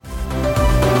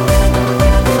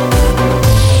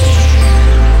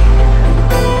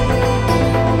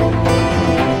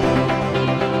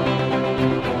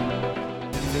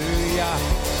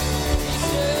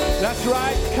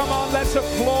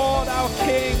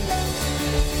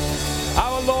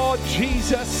our Lord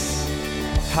Jesus.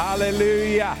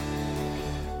 Hallelujah.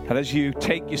 And as you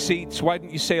take your seats, why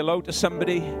don't you say hello to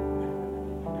somebody?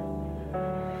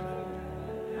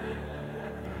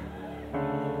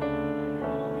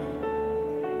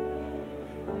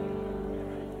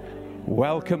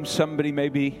 Welcome somebody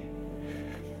maybe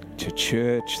to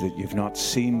church that you've not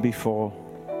seen before.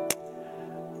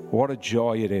 What a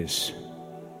joy it is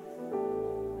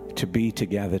to be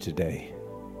together today.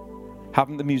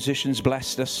 Haven't the musicians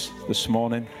blessed us this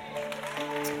morning?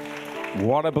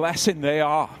 What a blessing they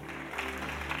are,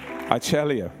 I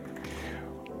tell you.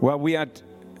 Well, we had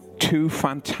 2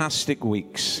 fantastic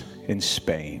weeks in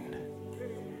Spain.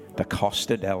 The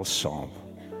Costa del Sol.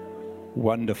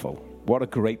 Wonderful. What a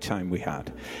great time we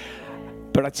had.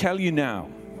 But I tell you now,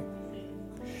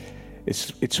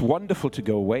 it's wonderful to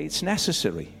go away. It's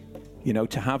necessary, you know,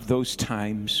 to have those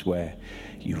times where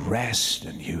you rest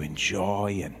and you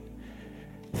enjoy and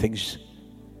things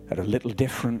are a little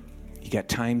different. You get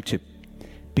time to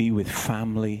be with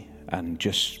family and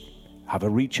just have a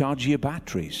recharge of your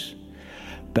batteries.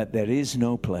 But there is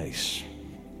no place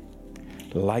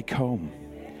like home.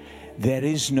 There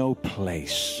is no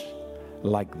place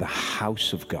like the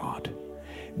house of God,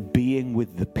 being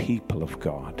with the people of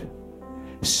God,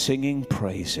 singing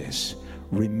praises,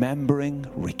 remembering,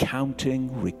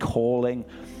 recounting, recalling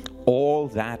all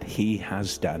that He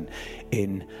has done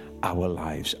in our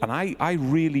lives. And I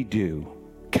really do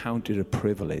count it a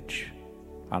privilege,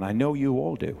 and I know you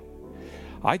all do.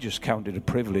 I just count it a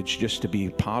privilege just to be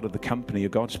part of the company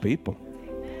of God's people.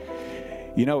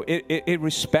 You know,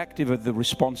 irrespective of the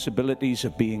responsibilities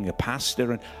of being a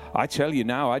pastor, and I tell you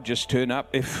now, I'd just turn up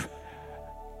if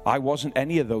I wasn't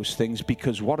any of those things,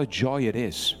 because what a joy it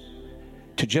is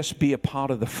to just be a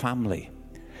part of the family,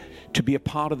 to be a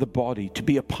part of the body, to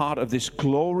be a part of this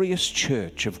glorious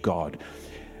church of God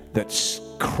that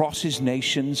crosses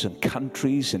nations and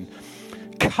countries and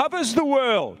covers the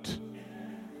world.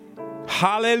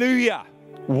 Hallelujah.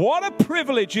 What a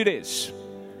privilege it is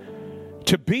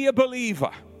to be a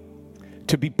believer,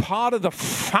 to be part of the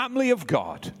family of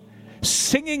God,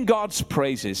 singing God's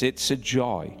praises. It's a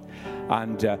joy.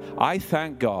 And I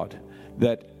thank God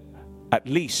that at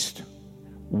least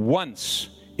once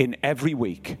in every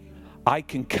week, I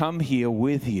can come here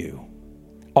with you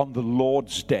on the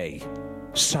Lord's Day,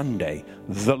 Sunday,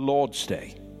 the Lord's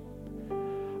Day,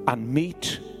 and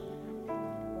meet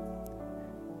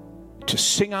to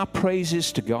sing our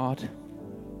praises to God.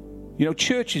 You know,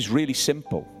 church is really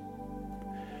simple.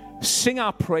 Sing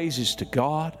our praises to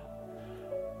God,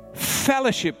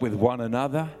 fellowship with one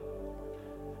another,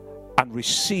 and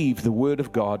receive the word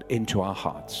of God into our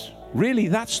hearts. Really,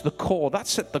 that's the core.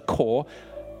 That's at the core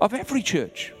of every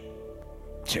church.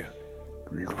 To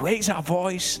raise our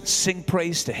voice and sing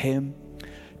praise to Him,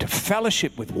 to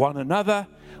fellowship with one another,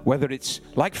 whether it's,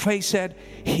 like Faye said,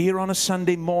 here on a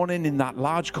Sunday morning in that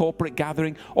large corporate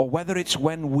gathering, or whether it's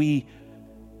when we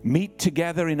meet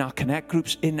together in our connect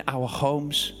groups in our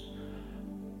homes,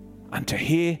 and to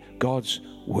hear God's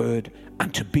word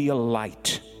and to be a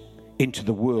light into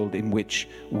the world in which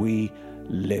we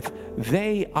live.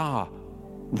 They are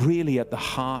really at the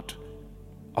heart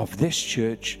of this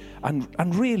church,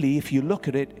 and really, if you look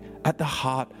at it, at the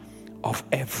heart of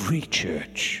every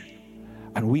church.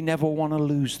 And we never want to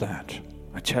lose that.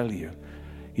 I tell you,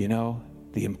 you know,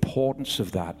 the importance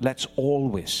of that. Let's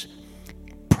always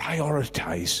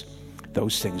prioritize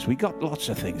those things. We got lots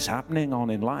of things happening on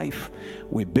in life.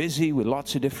 We're busy with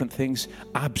lots of different things.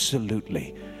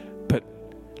 Absolutely. But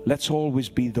let's always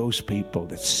be those people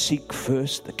that seek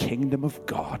first the kingdom of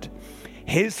God,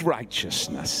 His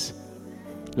righteousness.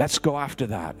 Let's go after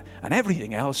that. And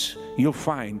everything else, you'll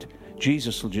find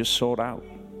Jesus will just sort out.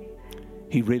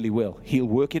 He really will. He'll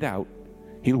work it out.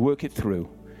 He'll work it through.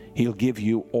 He'll give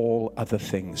you all other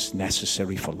things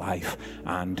necessary for life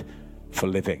and for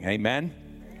living. Amen?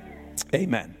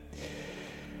 Amen.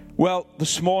 Well,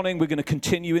 this morning we're going to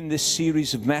continue in this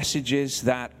series of messages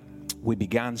that we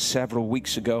began several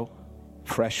weeks ago,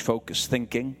 Fresh Focus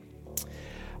Thinking.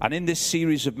 And in this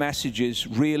series of messages,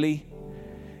 really,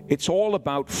 it's all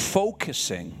about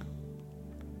focusing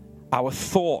our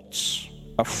thoughts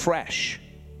afresh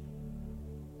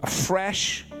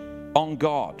on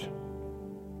God,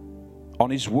 on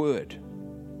His Word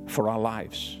for our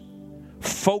lives.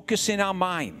 Focusing our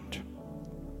mind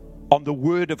on the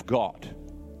Word of God,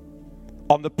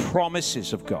 on the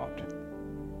promises of God.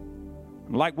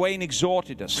 Like Wayne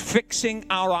exhorted us, fixing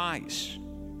our eyes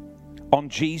on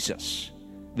Jesus,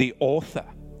 the author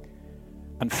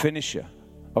and finisher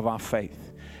of our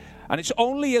faith. And it's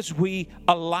only as we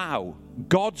allow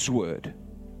God's Word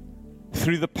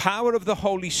through the power of the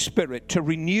Holy Spirit to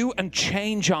renew and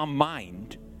change our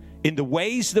mind in the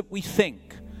ways that we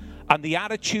think and the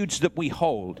attitudes that we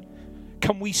hold,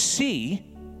 can we see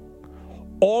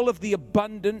all of the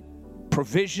abundant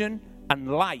provision and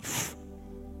life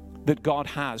that God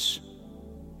has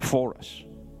for us.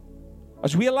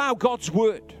 As we allow God's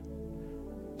word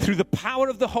through the power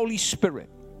of the Holy Spirit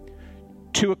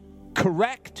to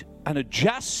correct and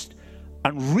adjust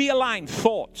and realign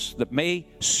thoughts that may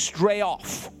stray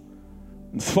off,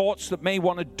 and thoughts that may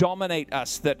want to dominate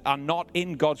us that are not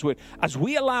in God's word. As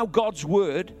we allow God's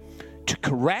word to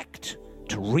correct,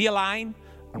 to realign,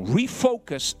 and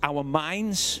refocus our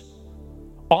minds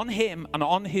on him and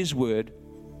on his word,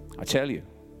 I tell you,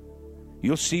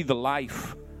 you'll see the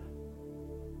life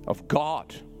of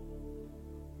God,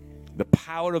 the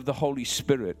power of the Holy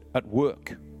Spirit at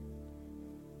work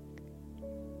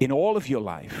in all of your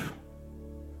life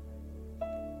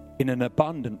in an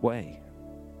abundant way.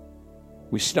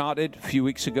 We started a few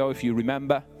weeks ago, if you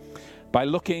remember, by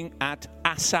looking at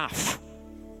Asaph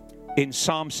in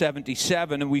Psalm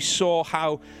 77, and we saw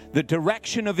how the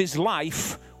direction of his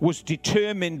life was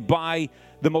determined by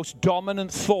the most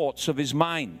dominant thoughts of his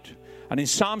mind. And in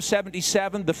Psalm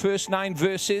 77, the first 9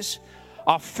 verses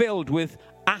are filled with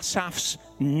Asaph's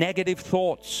negative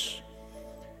thoughts.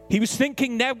 He was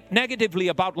thinking negatively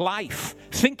about life,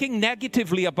 thinking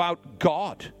negatively about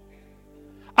God.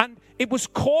 And it was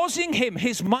causing him,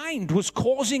 his mind was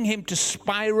causing him to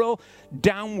spiral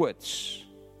downwards.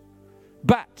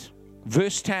 But,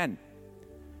 verse 10,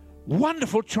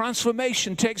 wonderful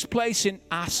transformation takes place in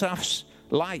Asaph's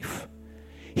life.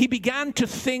 He began to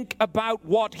think about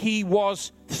what he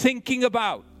was thinking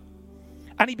about.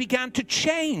 And he began to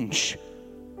change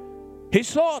his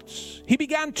thoughts. He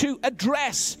began to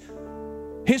address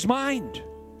his mind.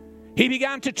 He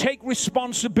began to take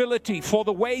responsibility for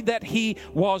the way that he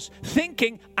was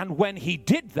thinking. And when he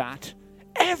did that,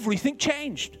 everything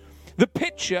changed. The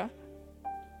picture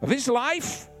of his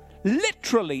life,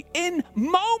 literally in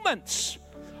moments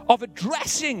of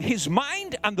addressing his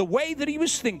mind and the way that he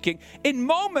was thinking, in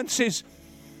moments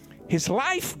his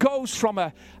life goes from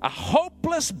a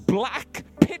hopeless black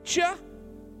picture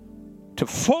to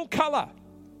full color.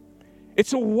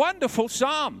 It's a wonderful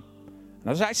psalm.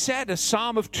 And as I said, a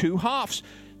psalm of 2 halves.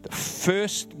 The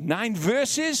first 9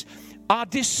 verses are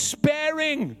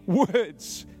despairing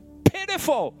words,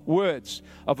 pitiful words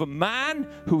of a man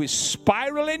who is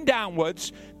spiraling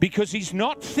downwards because he's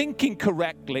not thinking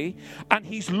correctly and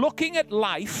he's looking at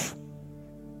life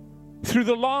through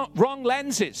the wrong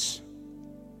lenses.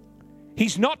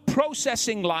 He's not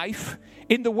processing life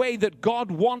in the way that God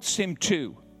wants him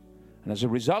to. And as a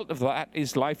result of that,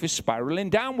 his life is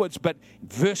spiraling downwards. But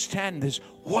verse 10, there's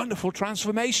wonderful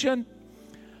transformation.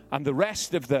 And the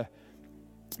rest of the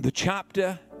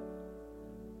chapter,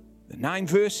 the 9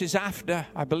 verses after,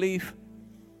 I believe,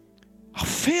 are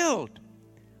filled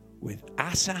with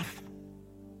Asaph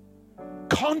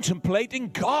contemplating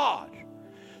God,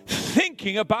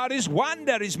 thinking about his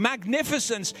wonder, his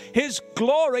magnificence, his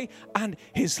glory, and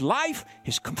his life,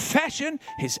 his confession,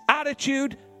 his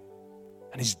attitude,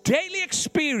 and his daily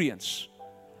experience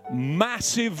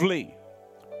massively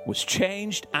was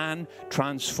changed and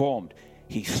transformed.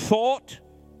 He thought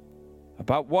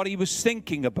about what he was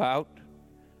thinking about,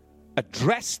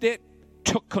 addressed it,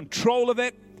 took control of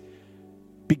it,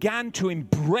 began to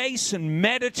embrace and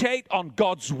meditate on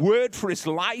God's word for his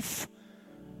life,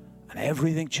 and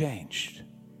everything changed.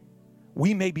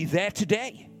 We may be there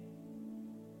today.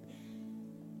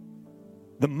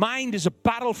 The mind is a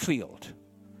battlefield.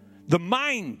 The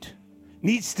mind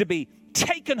needs to be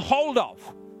taken hold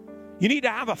of. You need to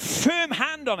have a firm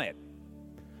hand on it.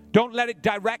 Don't let it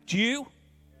direct you.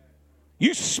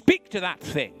 You speak to that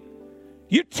thing.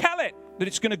 You tell it that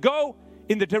it's going to go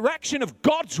in the direction of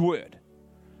God's word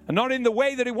and not in the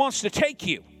way that it wants to take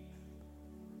you.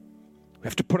 We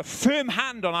have to put a firm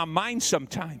hand on our mind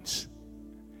sometimes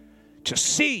to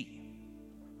see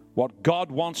what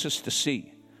God wants us to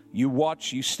see. You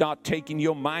watch, you start taking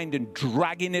your mind and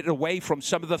dragging it away from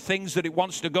some of the things that it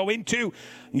wants to go into.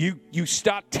 You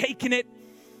start taking it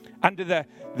under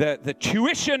the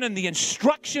tuition and the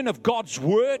instruction of God's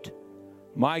word.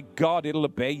 My God, it'll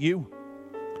obey you.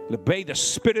 It'll obey the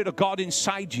Spirit of God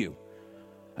inside you.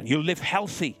 And you'll live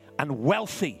healthy and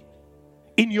wealthy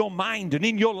in your mind and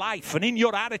in your life and in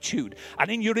your attitude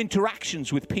and in your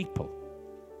interactions with people.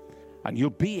 And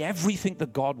you'll be everything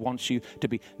that God wants you to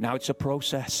be. Now, it's a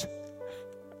process.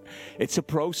 It's a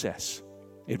process.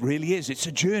 It really is. It's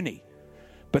a journey.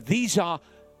 But these are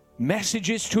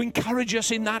messages to encourage us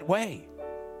in that way.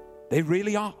 They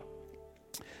really are.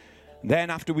 Then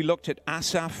after we looked at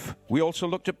Asaph, we also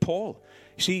looked at Paul.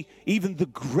 See, even the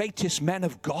greatest men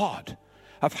of God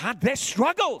have had their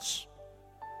struggles.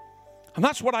 And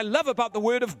that's what I love about the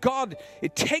Word of God.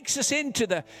 It takes us into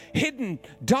the hidden,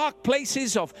 dark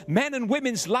places of men and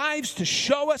women's lives to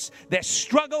show us their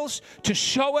struggles, to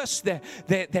show us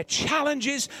their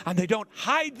challenges, and they don't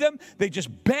hide them. They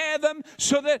just bear them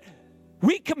so that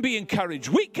we can be encouraged.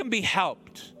 We can be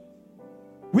helped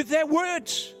with their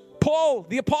words. Paul,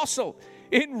 the apostle,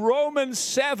 in Romans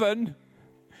 7,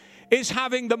 is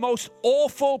having the most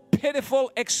awful,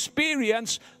 pitiful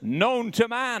experience known to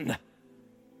man.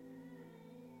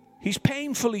 He's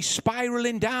painfully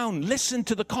spiraling down. Listen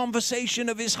to the conversation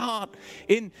of his heart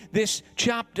in this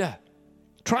chapter,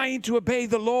 trying to obey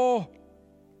the law.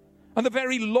 And the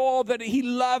very law that he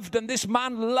loved, and this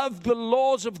man loved the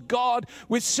laws of God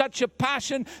with such a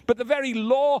passion, but the very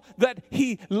law that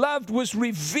he loved was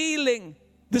revealing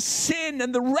the sin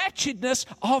and the wretchedness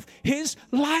of his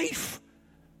life.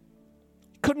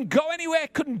 Couldn't go anywhere,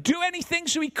 couldn't do anything,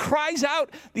 so he cries out,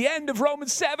 the end of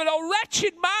Romans 7, "Oh,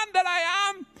 wretched man that I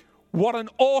am." What an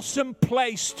awesome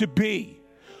place to be.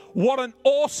 What an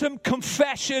awesome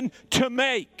confession to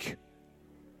make.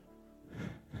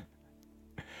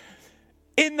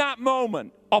 In that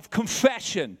moment of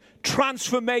confession,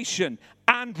 transformation,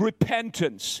 and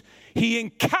repentance, he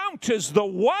encounters the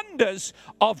wonders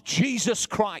of Jesus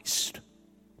Christ.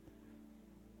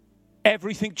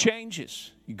 Everything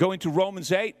changes. You go into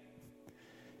Romans 8.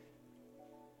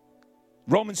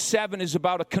 Romans 7 is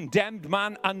about a condemned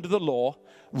man under the law.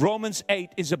 Romans 8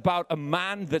 is about a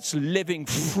man that's living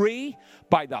free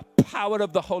by the power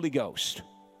of the Holy Ghost.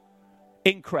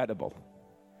 Incredible.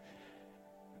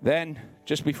 Then,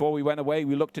 just before we went away,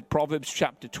 we looked at Proverbs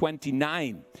chapter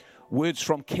 29, words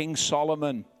from King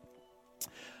Solomon.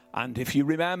 And if you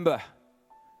remember,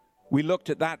 we looked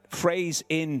at that phrase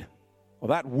or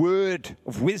that word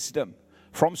of wisdom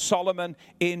from Solomon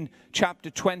in chapter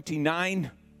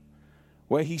 29,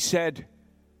 where he said,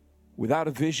 without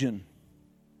a vision,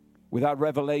 without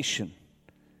revelation,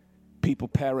 people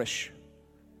perish.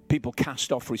 People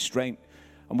cast off restraint.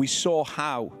 And we saw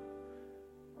how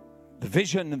the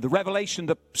vision and the revelation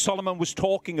that Solomon was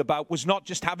talking about was not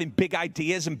just having big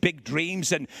ideas and big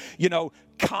dreams and,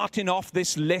 carting off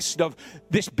this list of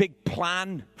this big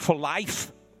plan for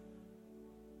life,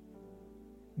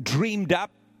 dreamed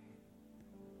up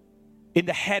in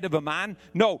the head of a man.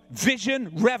 No, vision,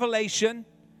 revelation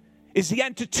is the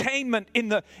entertainment in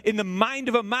the mind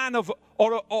of a man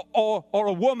or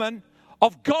a woman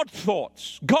of God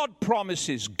thoughts, God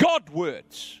promises, God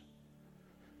words.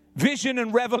 Vision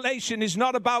and revelation is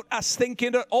not about us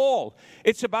thinking at all.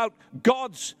 It's about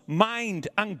God's mind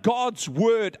and God's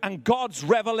word and God's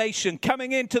revelation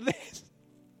coming into this.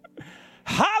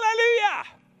 Hallelujah!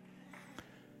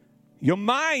 Your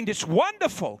mind is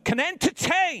wonderful, can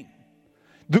entertain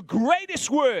the greatest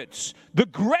words, the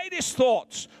greatest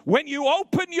thoughts. When you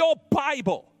open your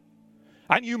Bible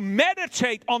and you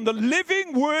meditate on the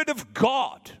living word of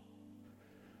God,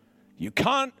 you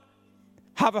can't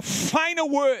have a finer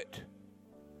word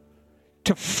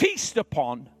to feast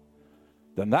upon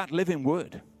than that living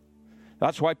word.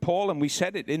 That's why Paul, and we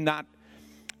said it in that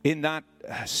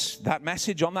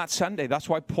message on that Sunday, that's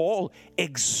why Paul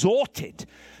exhorted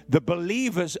the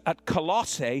believers at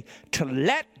Colossae to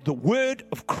let the word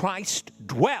of Christ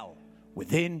dwell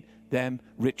within them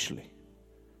richly.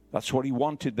 That's what he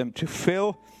wanted them to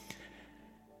fill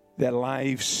their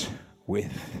lives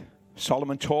with.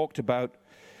 Solomon talked about,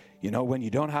 when you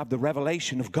don't have the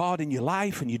revelation of God in your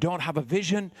life and you don't have a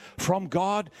vision from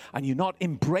God and you're not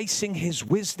embracing his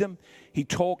wisdom, he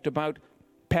talked about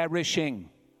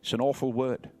perishing. It's an awful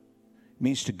word. It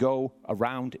means to go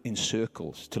around in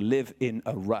circles, to live in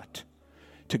a rut,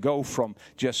 to go from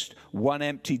just one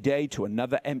empty day to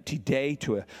another empty day,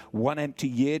 to one empty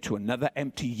year to another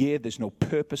empty year. There's no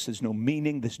purpose, there's no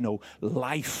meaning, there's no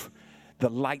life. The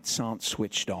lights aren't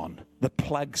switched on, the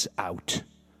plug's out.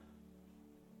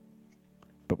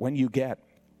 But when you get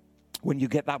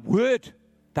that word,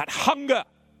 that hunger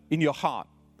in your heart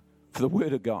for the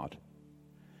word of God,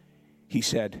 he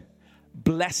said,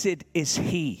 blessed is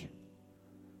he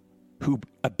who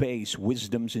obeys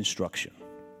wisdom's instruction.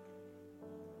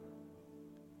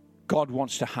 God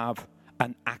wants to have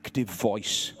an active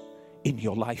voice in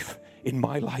your life, in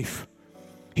my life.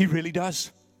 He really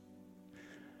does.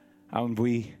 And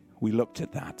we looked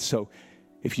at that. So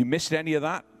if you missed any of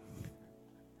that,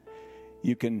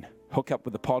 you can hook up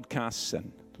with the podcasts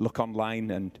and look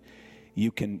online, and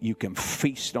you can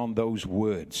feast on those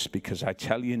words, because I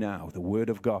tell you now, the word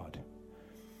of God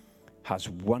has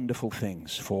wonderful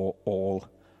things for all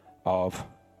of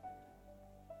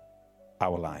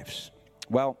our lives.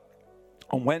 Well,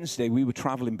 on Wednesday, we were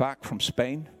traveling back from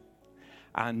Spain.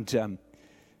 And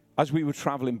as we were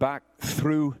traveling back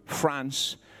through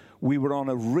France, we were on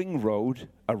a ring road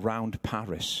around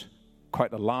Paris,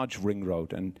 quite a large ring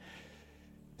road. And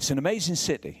it's an amazing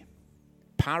city.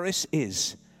 Paris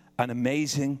is an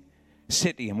amazing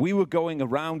city. And we were going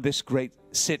around this great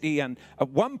city. And at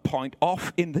one point,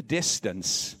 off in the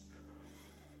distance,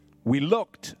 we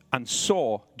looked and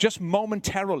saw, just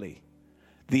momentarily,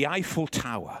 the Eiffel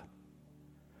Tower.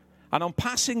 And on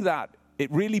passing that, it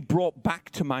really brought back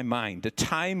to my mind a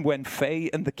time when Faye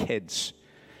and the kids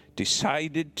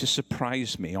decided to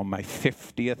surprise me on my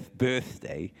 50th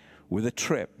birthday with a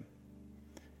trip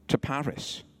to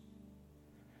Paris.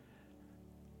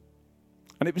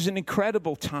 And it was an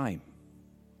incredible time.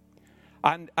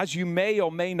 And as you may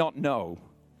or may not know,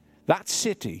 that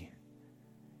city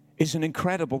is an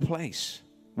incredible place,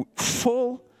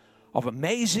 full of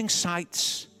amazing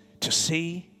sights to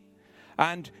see.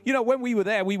 And, you know, when we were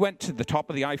there, we went to the top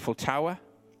of the Eiffel Tower.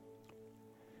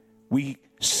 We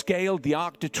scaled the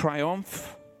Arc de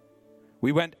Triomphe.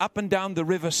 We went up and down the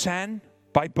River Seine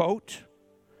by boat.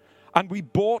 And we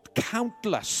bought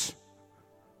countless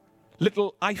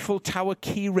little Eiffel Tower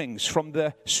key rings from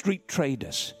the street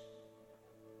traders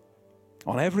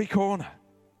on every corner.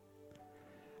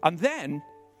 And then,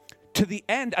 to the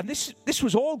end, and this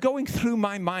was all going through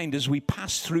my mind as we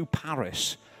passed through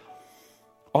Paris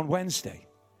on Wednesday.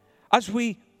 As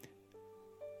we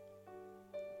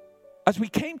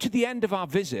came to the end of our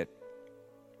visit,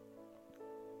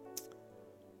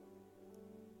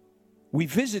 we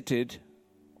visited,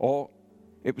 or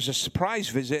it was a surprise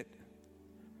visit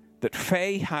that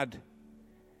Faye had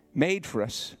made for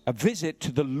us, a visit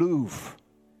to the Louvre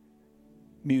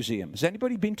Museum. Has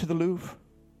anybody been to the Louvre?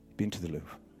 Been to the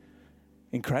Louvre.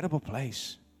 Incredible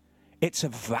place. It's a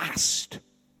vast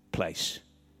place.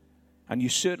 And you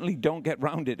certainly don't get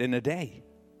round it in a day.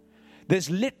 There's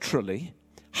literally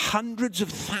hundreds of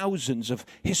thousands of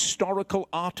historical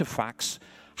artifacts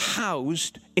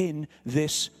housed in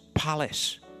this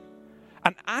palace.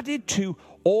 And added to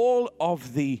all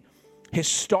of the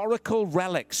historical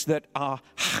relics that are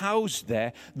housed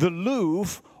there, the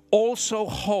Louvre also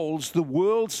holds the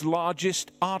world's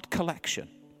largest art collection.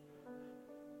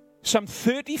 Some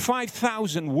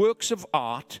 35,000 works of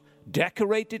art,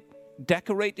 decorated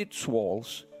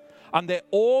walls, and they're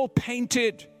all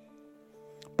painted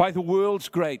by the world's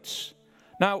greats.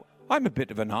 Now, I'm a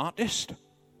bit of an artist,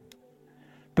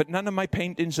 but none of my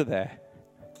paintings are there.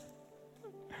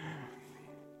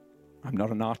 I'm not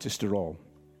an artist at all.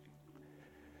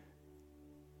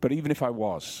 But even if I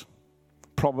was,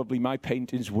 probably my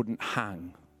paintings wouldn't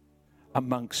hang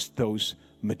amongst those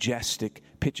majestic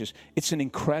pictures. It's an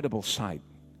incredible sight.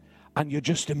 And you're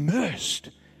just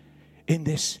immersed in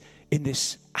this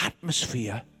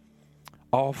atmosphere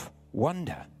of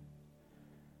wonder.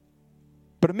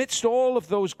 But amidst all of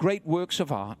those great works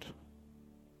of art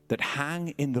that hang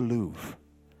in the Louvre,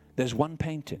 there's one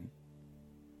painting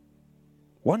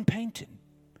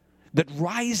that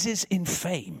rises in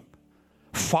fame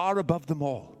far above them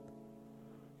all.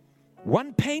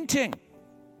 One painting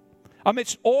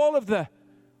amidst all of the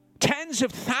tens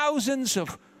of thousands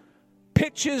of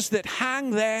pictures that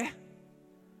hang there.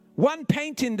 One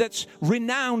painting that's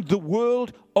renowned the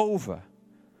world over.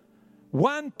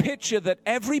 One picture that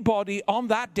everybody on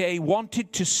that day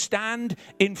wanted to stand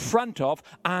in front of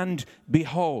and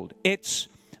behold. It's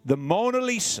the Mona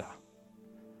Lisa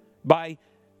by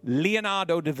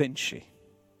Leonardo da Vinci.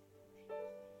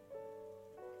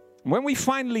 When we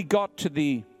finally got to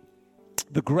the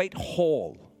great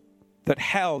hall that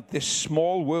held this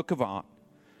small work of art,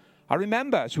 I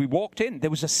remember as we walked in, there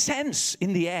was a sense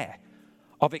in the air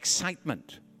of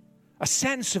excitement, a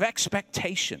sense of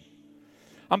expectation.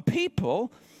 And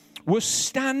people were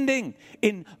standing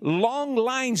in long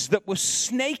lines that were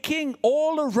snaking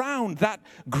all around that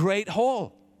great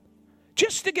hall,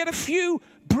 just to get a few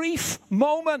brief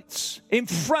moments in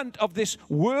front of this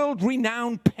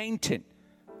world-renowned painting.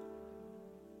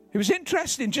 It was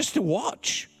interesting just to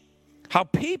watch how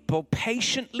people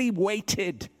patiently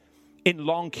waited in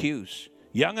long queues,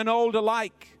 young and old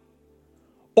alike.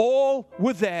 All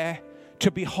were there to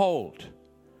behold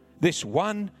this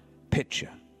one picture.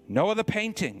 No other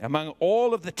painting among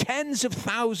all of the tens of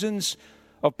thousands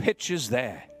of pictures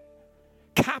there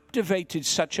captivated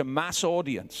such a mass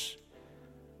audience.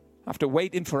 After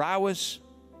waiting for hours,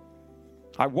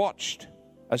 I watched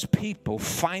as people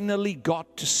finally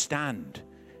got to stand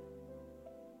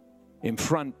in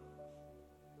front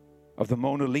of the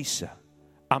Mona Lisa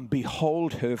and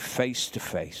behold her face to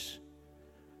face.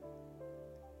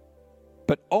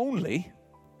 But only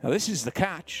Now, this is the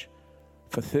catch.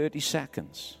 For 30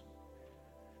 seconds.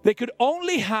 They could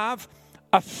only have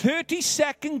a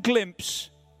 30-second glimpse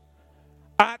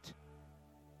at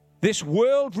this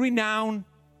world-renowned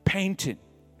painting.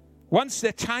 Once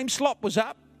their time slot was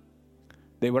up,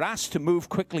 they were asked to move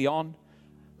quickly on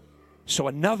so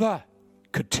another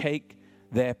could take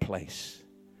their place.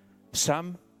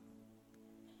 Some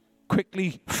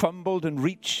quickly fumbled and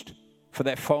reached for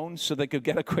their phones so they could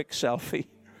get a quick selfie.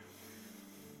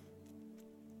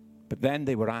 But then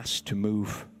they were asked to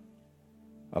move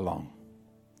along.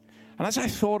 And as I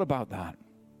thought about that,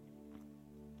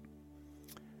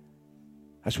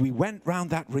 as we went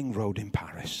round that ring road in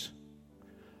Paris,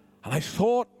 and I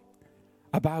thought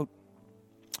about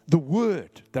the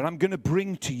word that I'm going to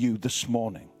bring to you this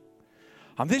morning.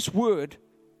 And this word,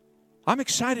 I'm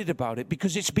excited about it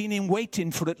because it's been in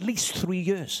waiting for at least 3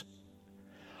 years.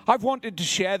 I've wanted to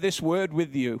share this word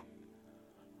with you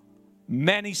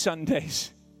many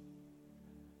Sundays.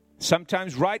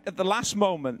 Sometimes right at the last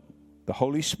moment, the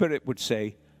Holy Spirit would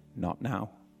say, not now.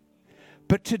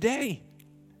 But today,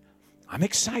 I'm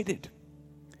excited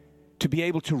to be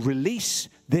able to release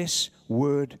this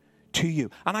word to you.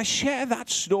 And I share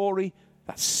that story,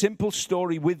 that simple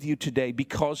story with you today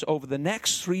because over the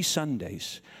next 3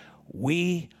 Sundays,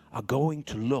 we are going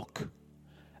to look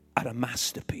at a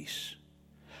masterpiece.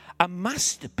 A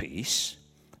masterpiece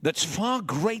that's far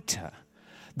greater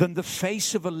than the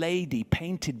face of a lady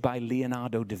painted by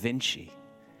Leonardo da Vinci.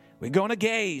 We're going to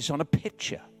gaze on a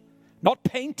picture, not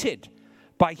painted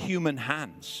by human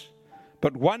hands,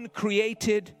 but one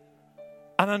created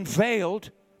and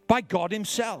unveiled by God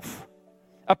himself.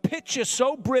 A picture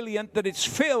so brilliant that it's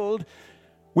filled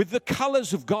with the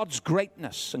colors of God's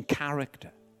greatness and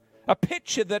character. A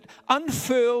picture that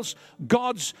unfurls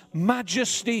God's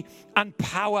majesty and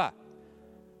power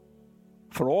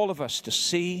for all of us to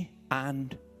see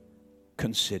and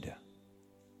consider.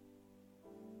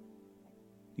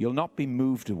 You'll not be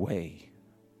moved away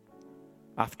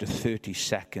after 30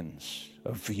 seconds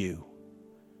of view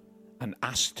and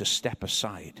asked to step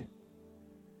aside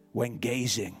when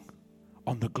gazing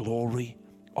on the glory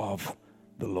of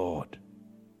the Lord.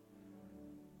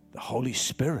 The Holy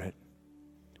Spirit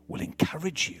will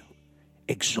encourage you,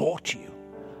 exhort you,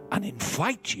 and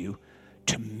invite you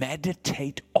to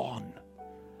meditate on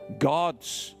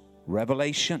God's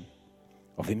revelation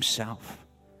of himself.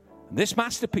 And this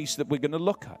masterpiece that we're going to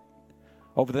look at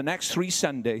over the next 3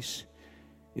 Sundays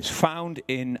is found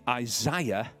in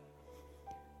Isaiah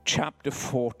chapter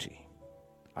 40.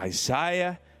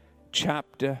 Isaiah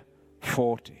chapter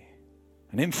 40.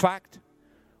 And in fact,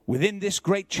 within this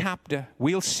great chapter,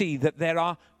 we'll see that there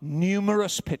are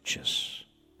numerous pictures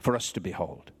for us to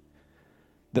behold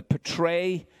that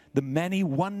portray the many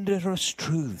wondrous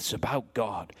truths about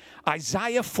God.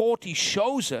 Isaiah 40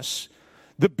 shows us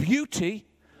the beauty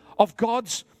of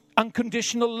God's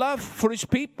unconditional love for his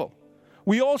people.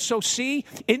 We also see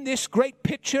in this great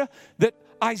picture that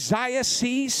Isaiah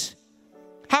sees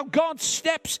how God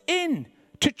steps in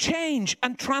to change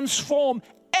and transform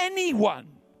anyone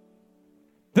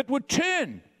that would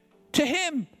turn to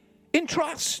him in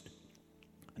trust.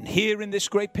 And here in this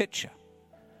great picture,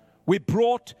 we're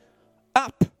brought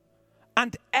up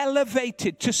and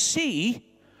elevated to see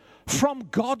from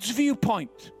God's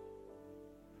viewpoint.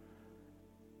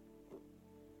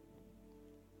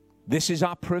 This is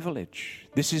our privilege.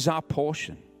 This is our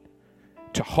portion,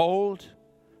 to hold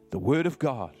the Word of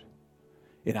God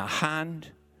in our hand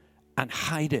and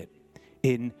hide it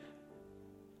in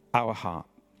our heart.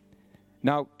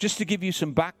 Now, just to give you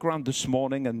some background this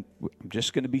morning, and I'm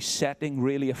just going to be setting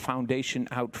really a foundation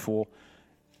out for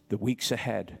the weeks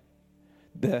ahead.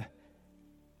 The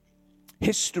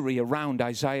history around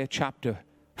Isaiah chapter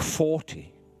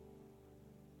 40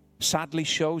 sadly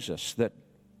shows us that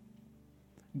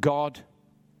God's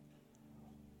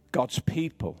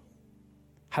people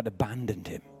had abandoned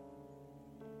him.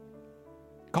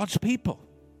 God's people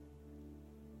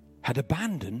had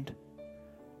abandoned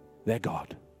their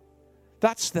God.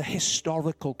 That's the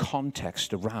historical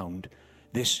context around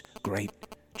this great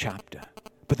chapter.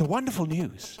 But the wonderful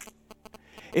news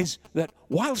is that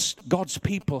whilst God's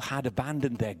people had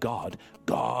abandoned their God,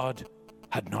 God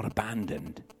had not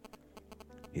abandoned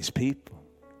his people.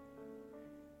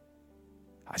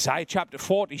 Isaiah chapter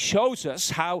 40 shows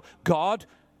us how God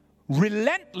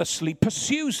relentlessly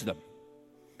pursues them.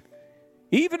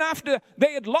 Even after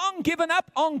they had long given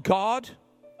up on God,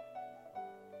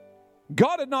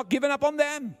 God had not given up on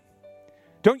them.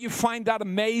 Don't you find that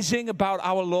amazing about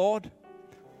our Lord?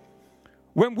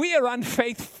 When we are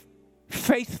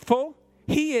unfaithful,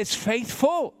 he is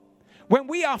faithful. When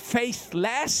we are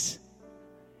faithless,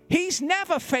 He's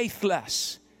never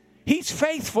faithless. He's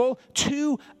faithful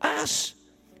to us.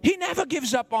 He never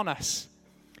gives up on us.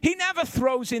 He never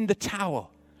throws in the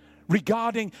towel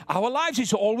regarding our lives.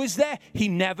 He's always there. He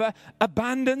never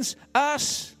abandons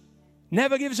us,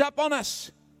 never gives up on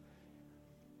us.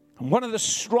 And one of the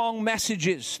strong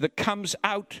messages that comes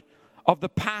out of the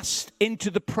past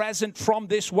into the present from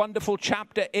this wonderful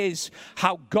chapter is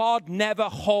how God never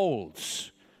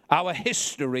holds our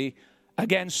history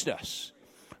against us.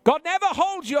 God never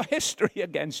holds your history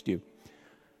against you.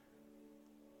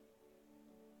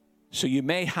 So you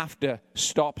may have to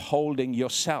stop holding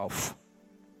yourself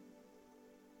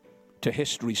to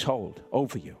history's hold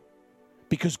over you.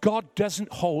 Because God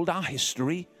doesn't hold our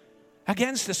history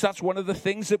against us. That's one of the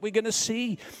things that we're going to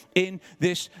see in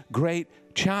this great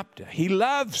chapter. He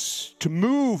loves to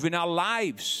move in our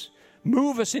lives,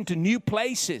 move us into new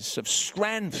places of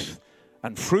strength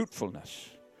and fruitfulness.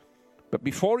 But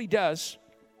before he does,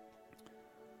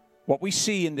 what we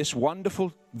see in this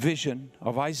wonderful vision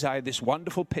of Isaiah, this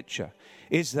wonderful picture,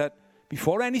 is that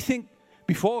before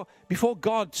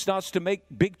God starts to make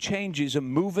big changes and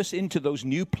move us into those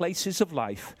new places of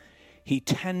life, he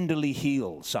tenderly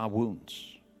heals our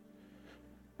wounds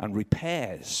and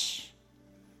repairs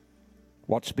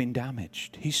what's been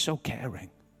damaged. He's so caring.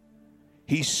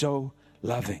 He's so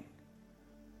loving.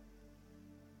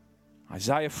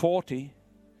 Isaiah 40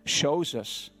 shows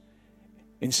us,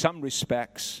 in some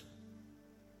respects,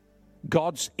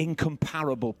 God's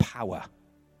incomparable power.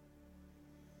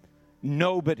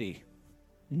 Nobody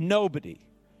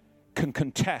can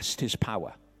contest his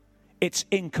power. It's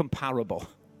incomparable.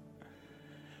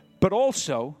 But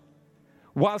also,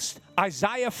 whilst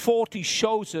Isaiah 40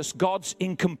 shows us God's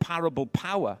incomparable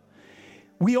power,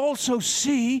 we also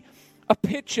see a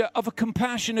picture of a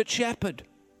compassionate shepherd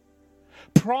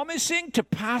promising to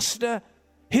pastor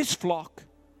his flock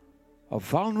of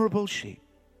vulnerable sheep.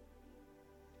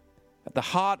 At the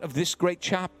heart of this great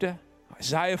chapter,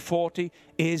 Isaiah 40,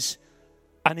 is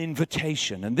an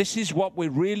invitation. And this is what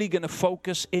we're really going to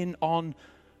focus in on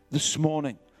this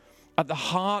morning. At the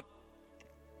heart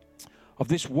of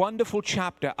this wonderful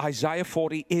chapter, Isaiah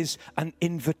 40, is an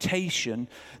invitation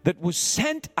that was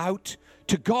sent out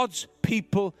to God's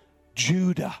people,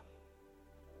 Judah.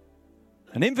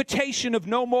 An invitation of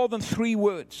no more than 3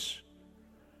 words.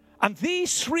 And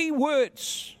these 3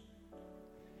 words,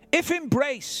 if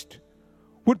embraced,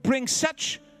 would bring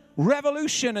such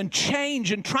revolution and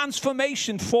change and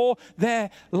transformation for their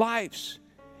lives.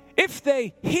 If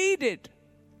they heeded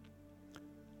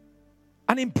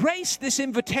and embraced this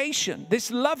invitation,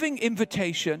 this loving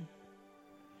invitation,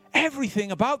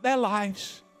 everything about their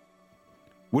lives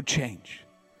would change.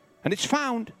 And it's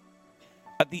found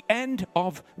at the end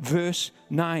of verse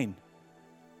 9.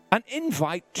 An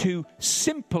invite to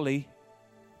simply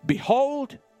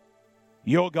behold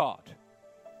your God.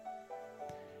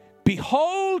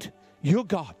 Behold your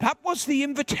God. That was the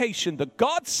invitation that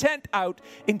God sent out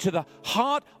into the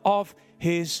heart of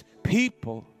his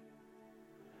people.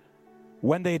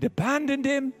 When they had abandoned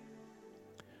him,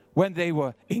 when they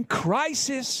were in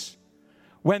crisis,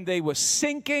 when they were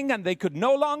sinking and they could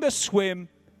no longer swim,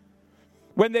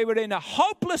 when they were in a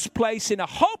hopeless place, in a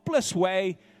hopeless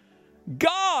way,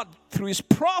 God, through his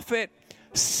prophet,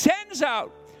 sends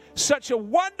out such a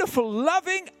wonderful,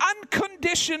 loving,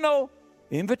 unconditional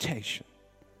invitation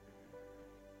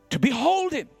to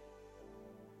behold him,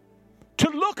 to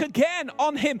look again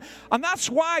on him. And that's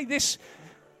why this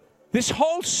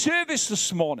whole service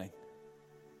this morning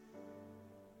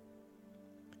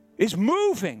is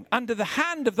moving under the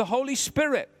hand of the Holy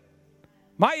Spirit.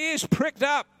 My ears pricked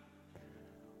up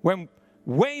when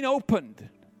Wayne opened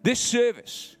this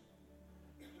service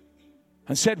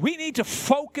and said, we need to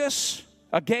focus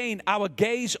again our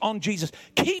gaze on Jesus.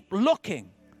 Keep looking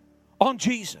on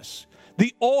Jesus,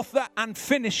 the author and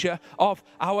finisher of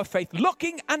our faith,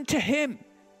 looking unto him.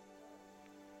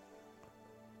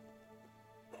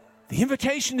 The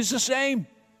invitation is the same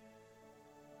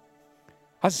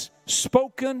as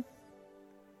spoken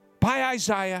by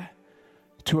Isaiah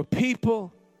to a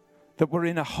people that were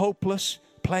in a hopeless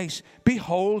place.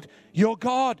 Behold your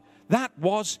God. That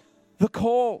was the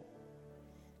call.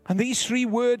 And these 3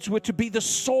 words were to be the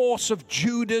source of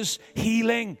Judah's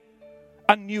healing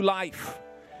and new life.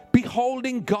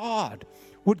 Beholding God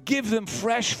would give them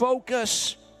fresh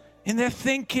focus in their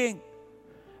thinking.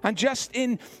 And just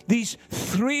in these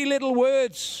 3 little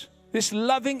words, this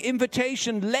loving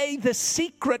invitation lay the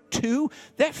secret to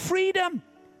their freedom.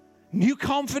 New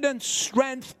confidence,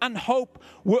 strength, and hope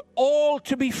were all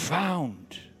to be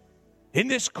found in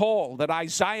this call that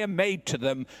Isaiah made to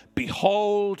them.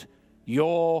 Behold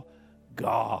your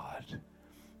God.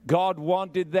 God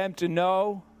wanted them to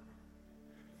know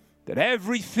that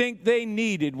everything they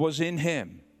needed was in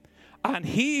him. And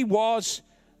he was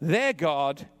their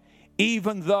God,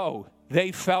 even though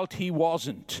they felt he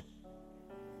wasn't.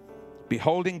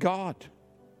 Beholding God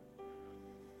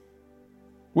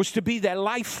was to be their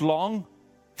lifelong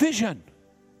vision.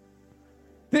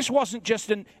 This wasn't just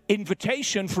an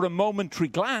invitation for a momentary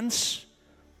glance.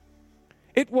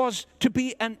 It was to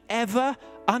be an ever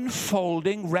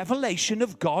unfolding revelation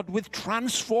of God with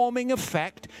transforming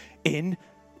effect in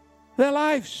their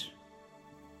lives.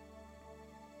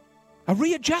 A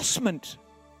readjustment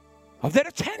of their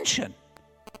attention,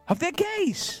 of their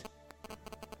gaze,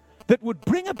 that would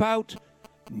bring about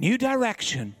new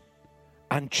direction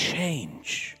and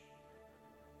change.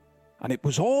 And it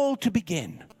was all to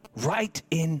begin right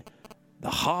in the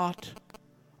heart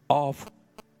of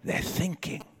their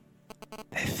thinking.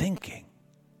 Their thinking.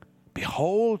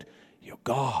 Behold your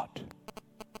God.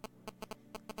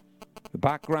 The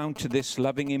background to this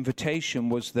loving invitation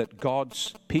was that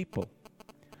God's people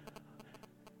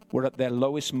were at their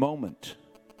lowest moment.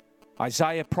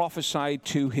 Isaiah prophesied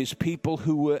to his people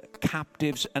who were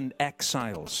captives and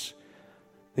exiles.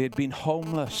 They had been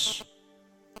homeless,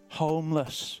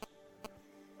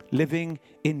 living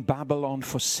in Babylon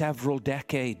for several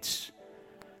decades.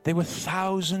 They were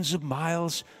thousands of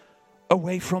miles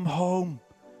away from home.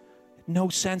 No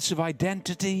sense of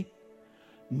identity,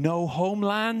 no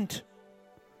homeland.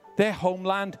 Their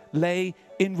homeland lay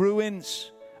in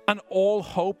ruins, and all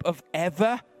hope of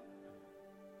ever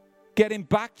getting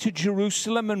back to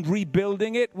Jerusalem and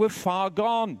rebuilding it were far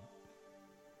gone.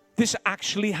 This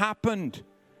actually happened.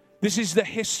 This is the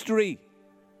history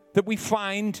that we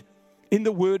find in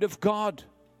the Word of God.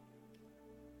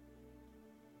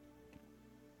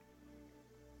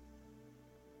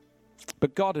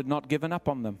 But God had not given up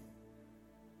on them.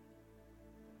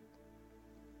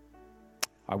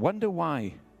 I wonder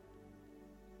why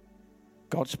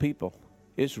God's people,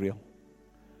 Israel,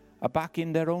 are back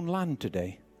in their own land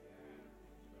today.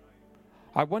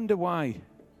 I wonder why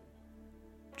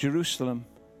Jerusalem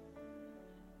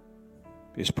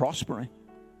is prospering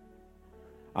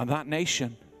and that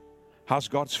nation has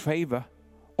God's favor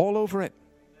all over it.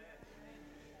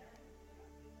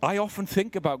 I often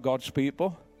think about God's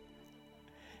people.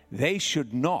 They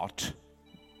should not,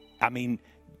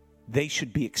 they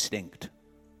should be extinct.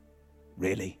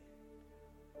 Really.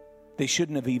 They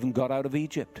shouldn't have even got out of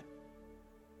Egypt.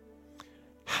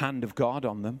 Hand of God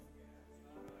on them.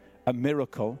 A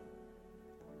miracle.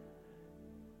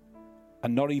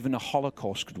 And not even a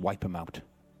Holocaust could wipe them out.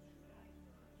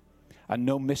 And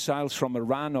no missiles from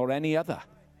Iran or any other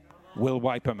will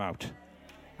wipe them out.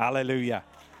 Hallelujah.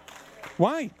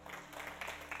 Why?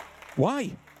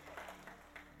 Why?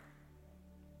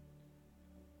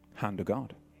 Hand of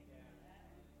God.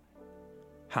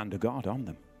 Hand of God on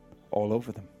them. All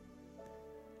over them.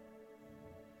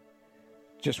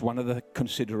 Just one other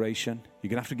consideration. You're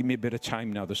going to have to give me a bit of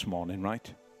time now this morning,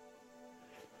 right?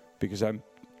 Because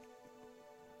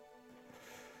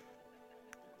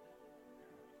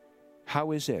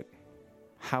How is it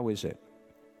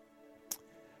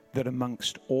that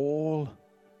amongst all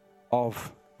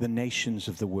of the nations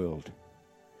of the world,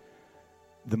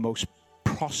 the most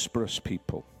prosperous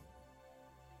people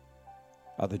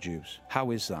are the Jews? How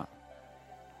is that?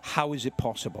 How is it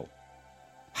possible?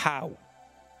 How?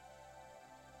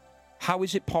 How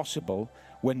is it possible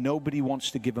when nobody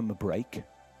wants to give them a break?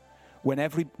 When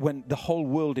the whole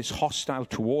world is hostile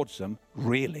towards them,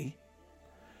 really?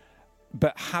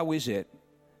 But how is it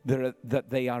that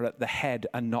they are at the head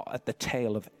and not at the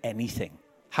tail of anything?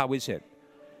 How is it?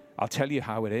 I'll tell you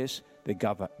how it is. They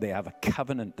have a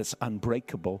covenant that's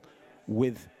unbreakable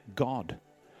with God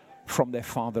from their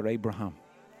father Abraham.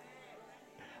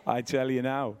 I tell you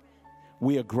now,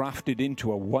 we are grafted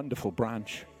into a wonderful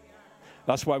branch.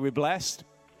 That's why we're blessed.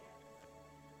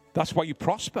 That's why you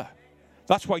prosper.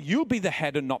 That's why you'll be the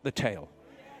head and not the tail.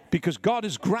 Because God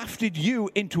has grafted you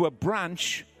into a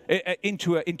branch,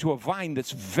 into a vine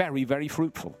that's very, very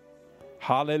fruitful.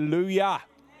 Hallelujah.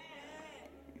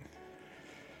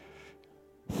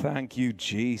 Thank you,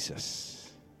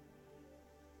 Jesus.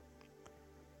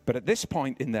 But at this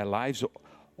point in their lives,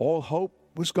 all hope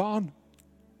was gone.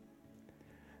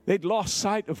 They'd lost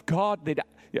sight of God.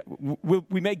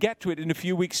 We may get to it in a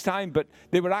few weeks' time, but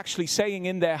they were actually saying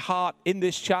in their heart in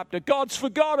this chapter, God's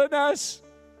forgotten us.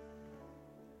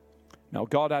 Now,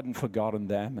 God hadn't forgotten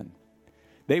them, and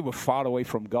they were far away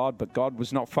from God, but God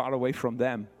was not far away from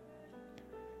them.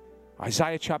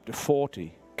 Isaiah chapter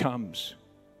 40 comes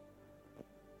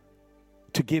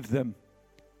to give them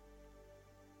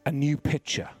a new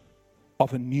picture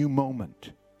of a new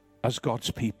moment as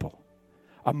God's people.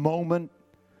 A moment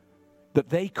that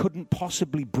they couldn't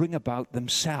possibly bring about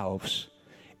themselves.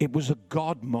 It was a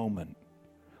God moment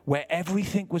where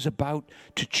everything was about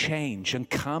to change and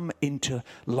come into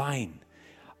line.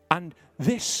 And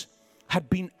this had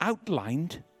been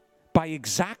outlined by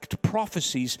exact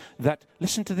prophecies that,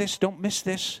 listen to this, don't miss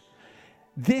this.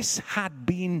 This had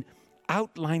been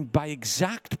outlined by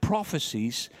exact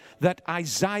prophecies that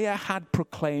Isaiah had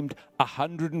proclaimed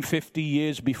 150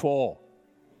 years before.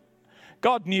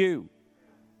 God knew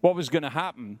what was going to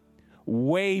happen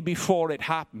way before it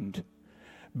happened.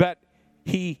 But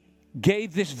he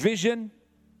gave this vision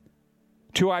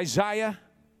to Isaiah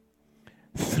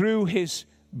through his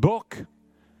book.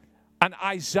 And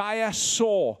Isaiah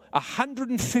saw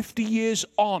 150 years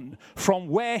on from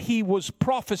where he was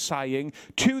prophesying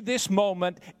to this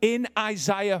moment in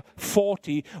Isaiah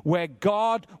 40, where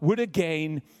God would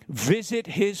again visit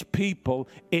his people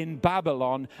in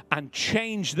Babylon and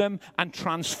change them and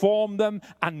transform them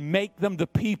and make them the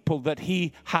people that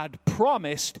he had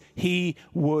promised he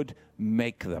would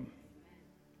make them.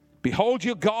 Behold,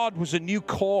 your God was a new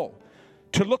call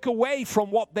to look away from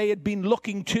what they had been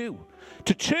looking to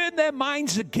turn their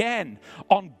minds again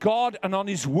on God and on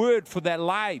his word for their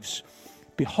lives.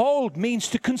 Behold means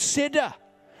to consider,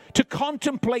 to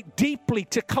contemplate deeply,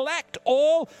 to collect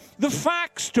all the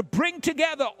facts, to bring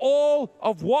together all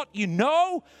of what you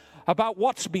know about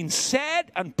what's been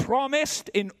said and promised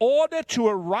in order to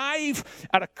arrive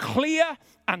at a clear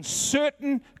and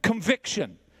certain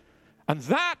conviction. And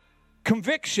that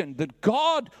conviction that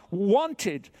God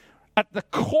wanted at the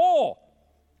core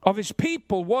of his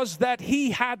people was that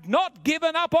he had not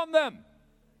given up on them.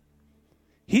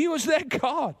 He was their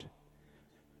God.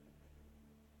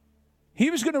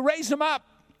 He was going to raise them up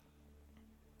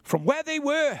from where they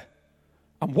were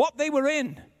and what they were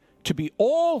in to be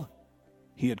all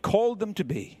he had called them to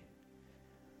be.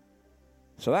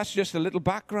 So that's just a little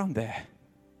background there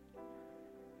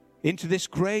into this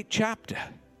great chapter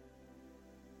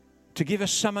to give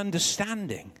us some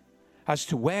understanding as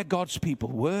to where God's people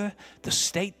were, the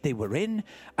state they were in,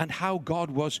 and how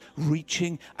God was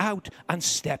reaching out and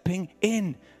stepping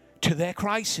in to their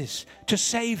crisis, to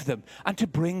save them and to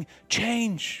bring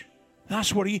change.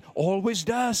 That's what he always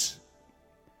does.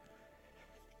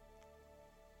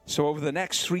 So over the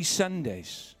next 3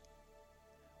 Sundays,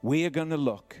 we are going to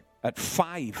look at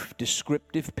 5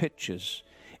 descriptive pictures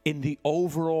in the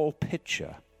overall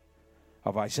picture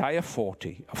of Isaiah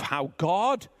 40, of how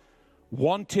God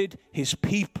wanted his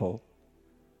people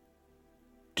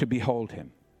to behold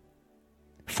him.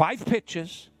 5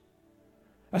 pictures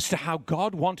as to how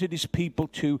God wanted his people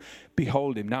to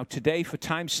behold him. Now today, for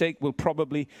time's sake, we'll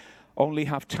probably only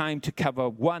have time to cover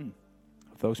 1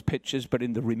 of those pictures, but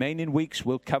in the remaining weeks,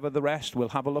 we'll cover the rest. We'll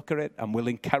have a look at it, and we'll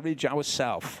encourage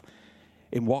ourselves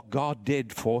in what God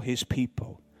did for his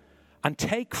people, and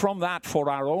take from that for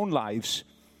our own lives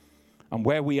and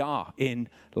where we are in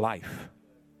life.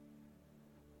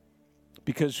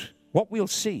 Because what we'll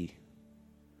see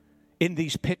in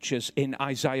these pictures in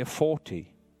Isaiah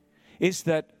 40 is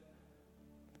that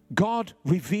God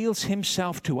reveals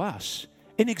himself to us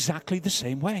in exactly the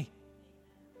same way.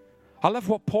 I love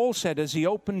what Paul said as he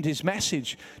opened his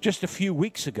message just a few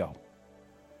weeks ago.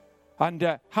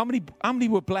 And how many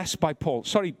were blessed by Paul?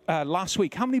 Last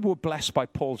week, how many were blessed by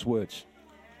Paul's words?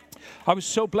 I was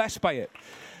so blessed by it.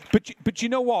 But you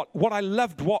know what? What I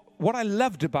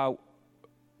loved about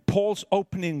Paul's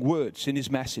opening words in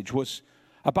his message was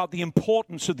about the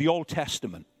importance of the Old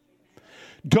Testament.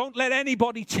 Don't let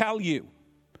anybody tell you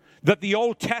that the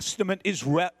Old Testament is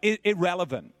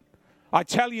irrelevant. I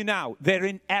tell you now, they're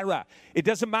in error. It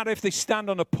doesn't matter if they stand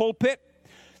on a pulpit.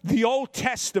 The Old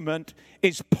Testament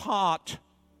is part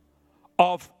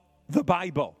of the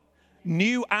Bible,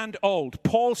 new and old.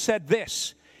 Paul said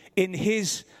this in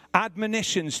his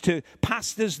admonitions to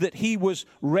pastors that he was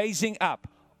raising up.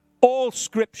 All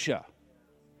scripture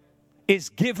is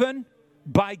given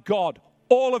by God.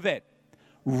 All of it.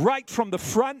 Right from the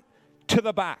front to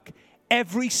the back.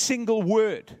 Every single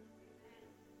word.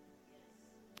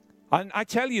 And I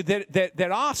tell you,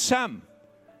 there are some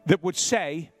that would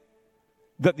say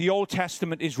that the Old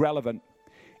Testament is relevant.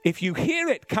 If you hear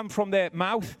it come from their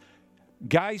mouth,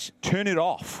 guys, turn it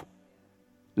off.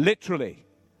 Literally.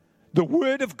 The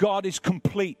Word of God is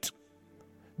complete.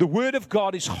 The Word of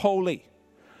God is holy.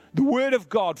 The Word of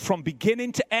God from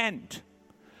beginning to end.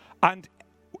 And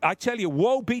I tell you,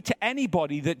 woe be to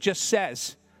anybody that just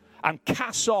says and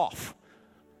casts off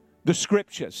the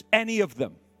Scriptures, any of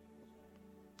them.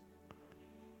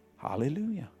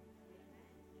 Hallelujah.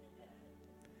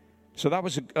 So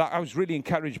I was really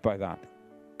encouraged by that,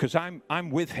 because I'm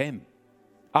with him.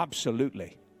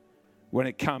 Absolutely. When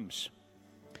it comes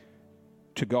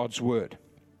to God's word.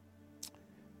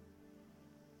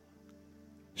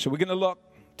 So we're going to look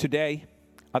today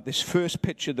at this first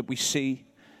picture that we see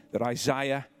that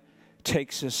Isaiah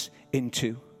takes us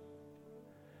into.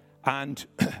 And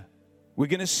we're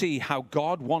going to see how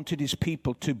God wanted his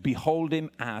people to behold him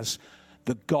as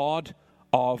the God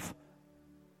of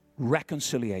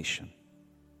reconciliation.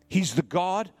 He's the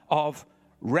God of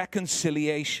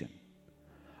reconciliation.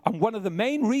 And one of the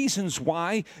main reasons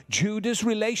why Judah's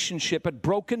relationship had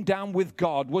broken down with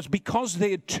God was because they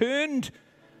had turned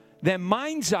their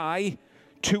mind's eye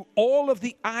to all of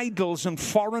the idols and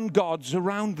foreign gods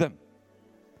around them.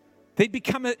 They'd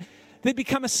become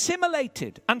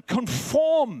assimilated and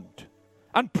conformed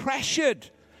and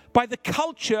pressured by the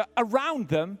culture around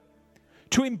them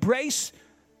to embrace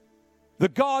the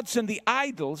gods and the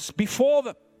idols before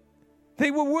them.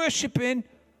 They were worshiping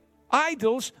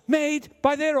idols made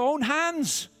by their own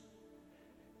hands,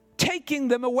 taking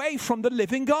them away from the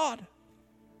living God.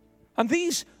 And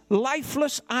these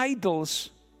lifeless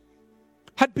idols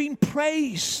had been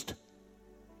praised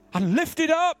and lifted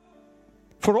up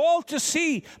for all to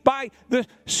see by the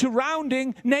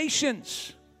surrounding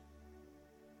nations.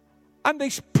 And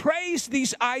they praised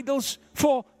these idols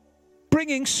for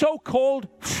bringing so-called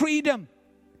freedom.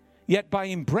 Yet by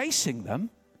embracing them,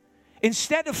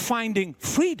 instead of finding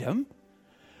freedom,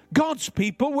 God's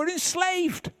people were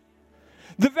enslaved.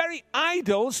 The very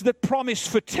idols that promised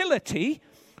fertility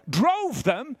drove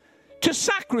them to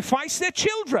sacrifice their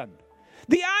children.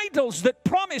 The idols that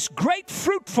promised great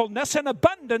fruitfulness and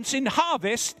abundance in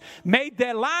harvest made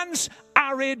their lands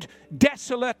arid,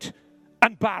 desolate,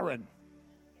 and barren.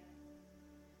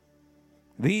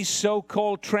 These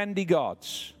so-called trendy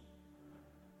gods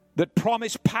that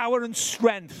promise power and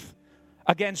strength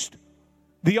against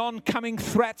the oncoming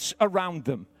threats around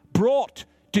them brought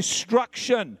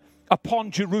destruction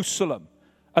upon Jerusalem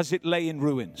as it lay in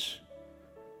ruins.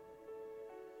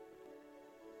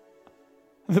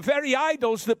 The very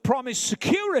idols that promised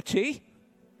security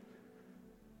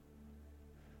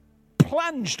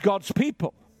plunged God's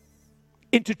people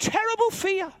into terrible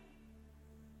fear.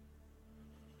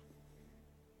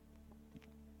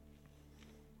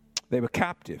 They were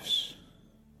captives,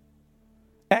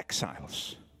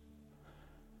 exiles,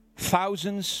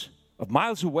 thousands of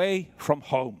miles away from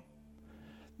home.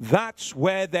 That's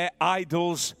where their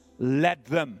idols led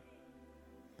them.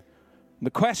 The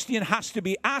question has to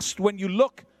be asked when you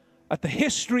look at the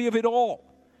history of it all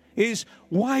is,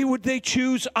 why would they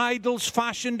choose idols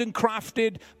fashioned and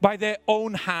crafted by their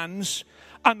own hands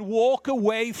and walk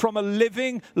away from a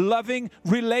living, loving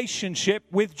relationship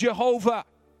with Jehovah?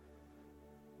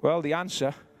 Well, the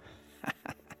answer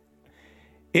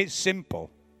is simple.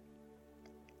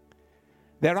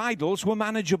 Their idols were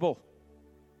manageable.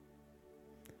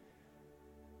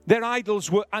 Their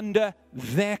idols were under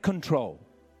their control.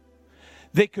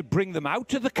 They could bring them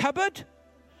out of the cupboard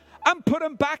and put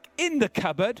them back in the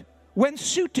cupboard when it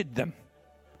suited them.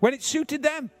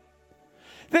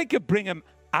 They could bring them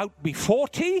out before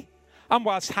tea, and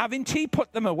whilst having tea,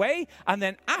 put them away, and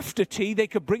then after tea, they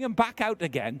could bring them back out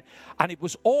again. And it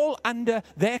was all under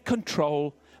their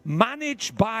control,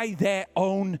 managed by their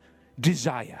own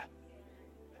desire.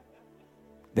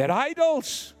 Their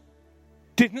idols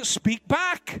didn't speak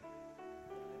back.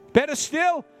 Better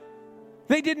still,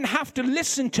 they didn't have to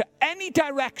listen to any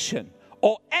direction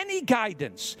or any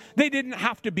guidance. They didn't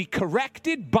have to be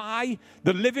corrected by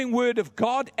the living word of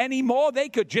God anymore. They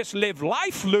could just live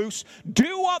life loose,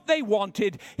 do what they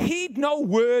wanted, heed no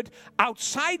word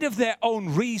outside of their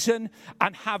own reason,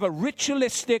 and have a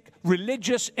ritualistic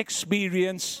religious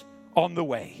experience on the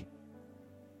way.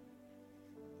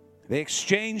 They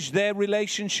exchanged their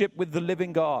relationship with the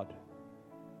living God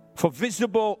for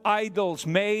visible idols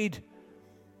made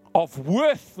of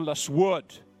worthless wood,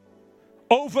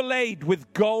 overlaid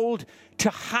with gold to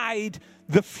hide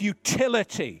the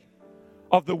futility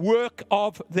of the work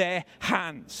of their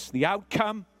hands. The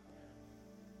outcome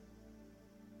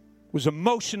was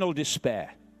emotional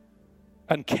despair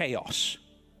and chaos.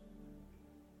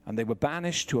 And they were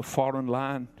banished to a foreign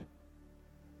land.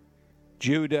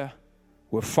 Judah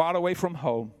were far away from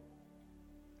home.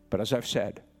 But as I've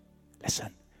said,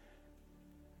 listen,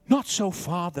 not so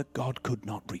far that God could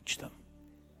not reach them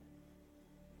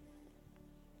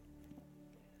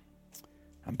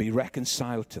and be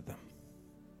reconciled to them.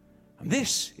 And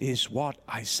this is what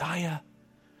Isaiah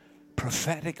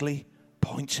prophetically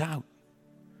points out.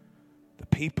 The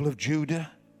people of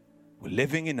Judah were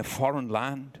living in a foreign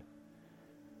land,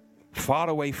 far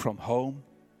away from home,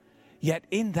 yet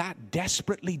in that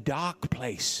desperately dark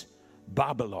place,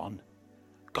 Babylon,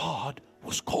 God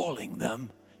was calling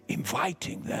them,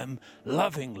 inviting them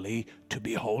lovingly to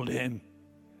behold him,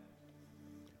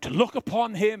 to look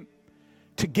upon him,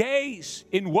 to gaze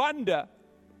in wonder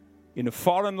in a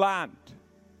foreign land,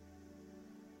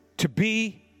 to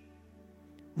be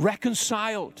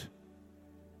reconciled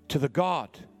to the God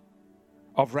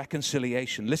of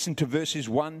reconciliation. Listen to verses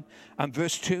 1 and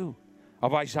verse 2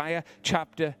 of Isaiah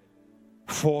chapter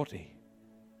 40.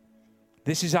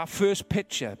 This is our first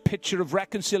picture of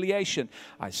reconciliation.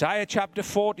 Isaiah chapter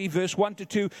 40, verse 1 to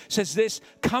 2 says this: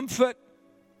 comfort,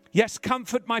 yes,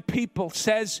 comfort my people,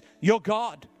 says your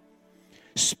God.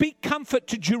 Speak comfort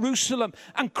to Jerusalem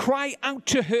and cry out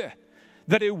to her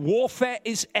that her warfare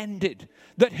is ended,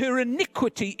 that her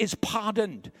iniquity is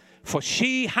pardoned. For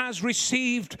she has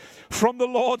received from the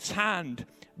Lord's hand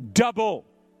double.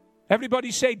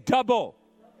 Everybody say double.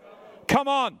 Come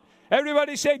on.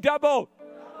 Everybody say double.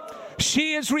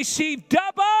 She has received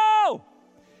double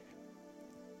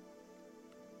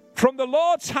from the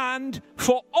Lord's hand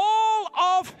for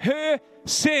all of her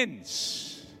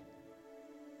sins.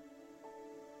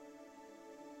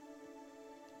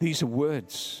 These are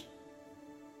words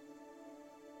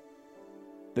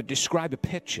that describe a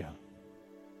picture,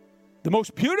 the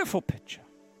most beautiful picture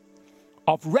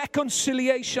of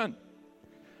reconciliation,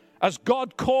 as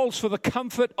God calls for the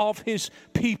comfort of his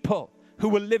people who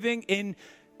were living in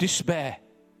despair.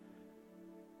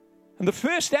 And the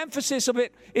first emphasis of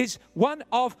it is one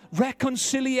of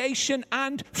reconciliation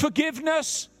and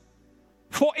forgiveness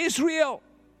for Israel,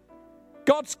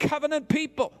 God's covenant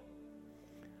people.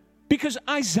 Because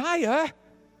Isaiah,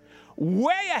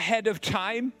 way ahead of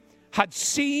time, had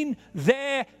seen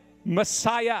their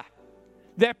Messiah,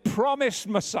 their promised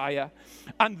Messiah,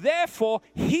 and therefore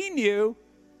he knew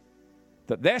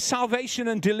that their salvation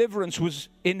and deliverance was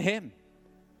in him.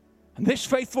 And this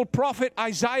faithful prophet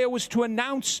Isaiah was to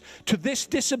announce to this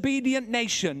disobedient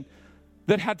nation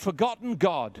that had forgotten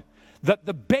God that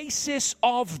the basis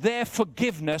of their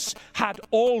forgiveness had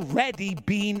already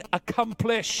been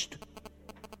accomplished.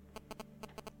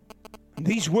 And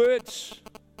these words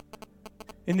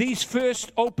in these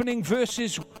first opening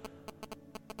verses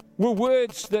were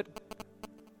words that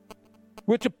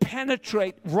were to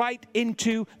penetrate right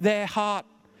into their heart.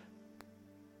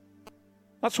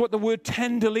 That's what the word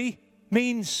tenderly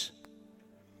means.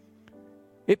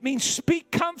 It means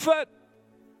speak comfort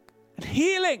and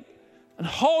healing and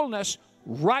wholeness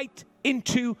right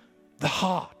into the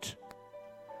heart.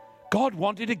 God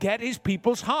wanted to get his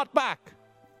people's heart back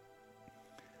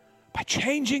by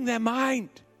changing their mind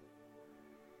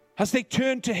as they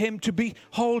turned to him to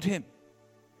behold him.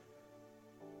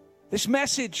 This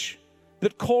message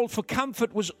that called for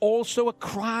comfort was also a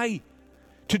cry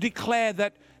to declare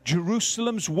that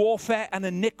Jerusalem's warfare and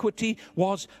iniquity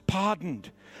was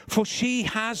pardoned. For she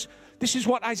has, this is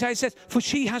what Isaiah says, for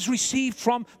she has received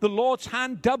from the Lord's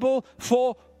hand double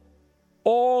for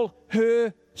all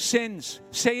her sins.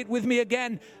 Say it with me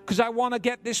again, because I want to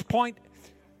get this point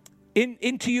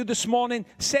into you this morning.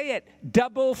 Say it,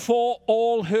 double for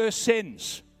all her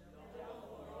sins.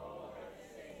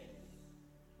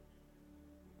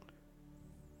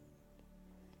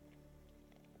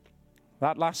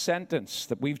 That last sentence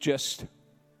that we've just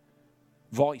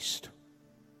voiced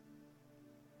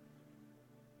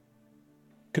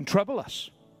can trouble us,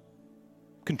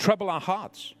 can trouble our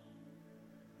hearts.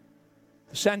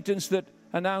 The sentence that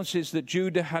announces that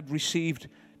Judah had received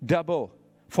double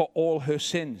for all her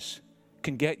sins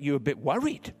can get you a bit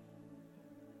worried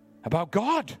about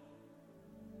God.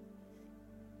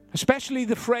 Especially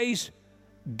the phrase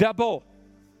double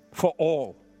for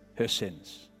all her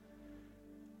sins.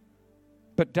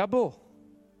 But double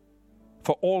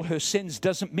for all her sins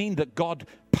doesn't mean that God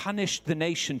punished the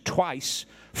nation twice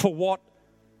for what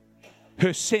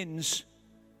her sins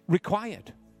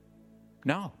required.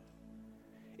 No.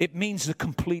 It means the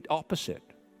complete opposite.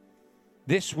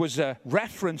 This was a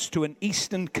reference to an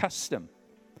Eastern custom.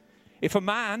 If a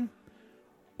man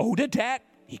owed a debt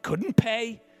he couldn't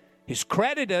pay, his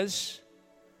creditors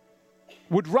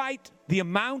would write the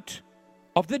amount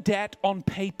of the debt on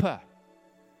paper.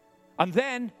 And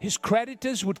then his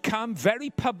creditors would come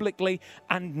very publicly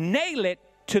and nail it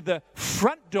to the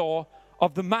front door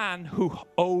of the man who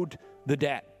owed the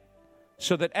debt,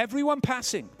 so that everyone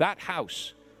passing that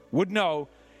house would know,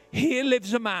 here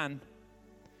lives a man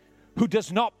who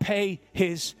does not pay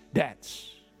his debts.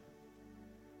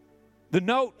 The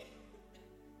note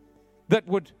that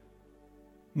would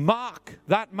mark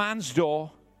that man's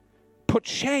door put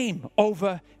shame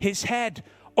over his head,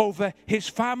 over his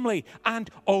family, and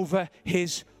over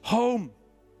his home.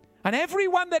 And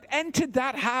everyone that entered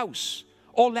that house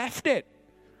or left it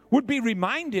would be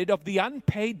reminded of the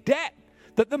unpaid debt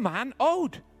that the man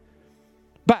owed.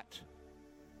 But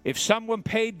if someone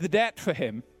paid the debt for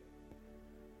him,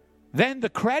 then the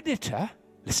creditor,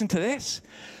 listen to this,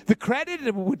 the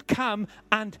creditor would come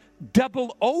and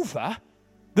double over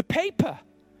the paper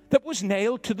that was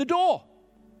nailed to the door.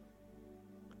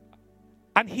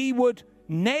 And he would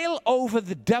nail over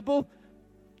the double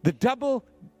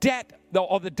debt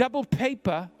or the double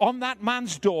paper on that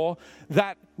man's door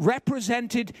that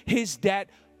represented his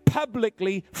debt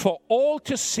publicly for all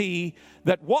to see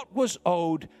that what was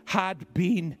owed had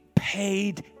been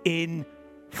paid in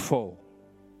full.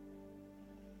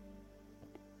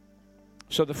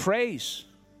 So the phrase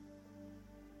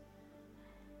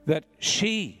that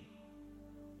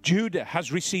Judah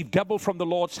has received double from the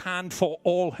Lord's hand for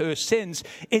all her sins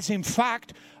is in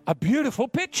fact a beautiful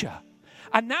picture,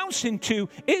 announcing to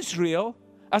Israel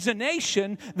as a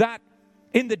nation that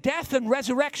in the death and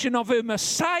resurrection of her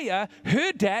Messiah,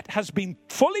 her debt has been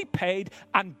fully paid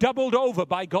and doubled over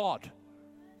by God.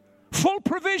 Full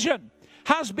provision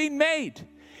has been made.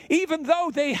 Even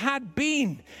though they had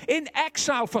been in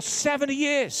exile for 70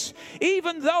 years,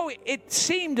 even though it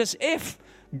seemed as if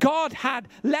God had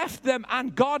left them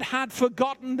and God had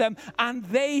forgotten them and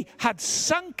they had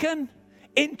sunken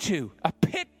into a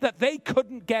pit that they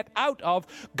couldn't get out of,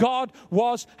 God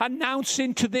was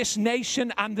announcing to this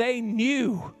nation, and they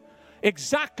knew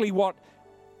exactly what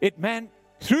it meant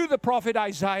through the prophet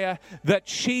Isaiah, that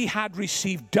she had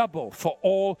received double for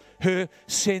all her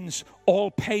sins.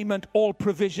 All payment, all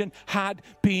provision had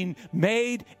been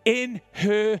made in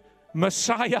her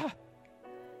Messiah.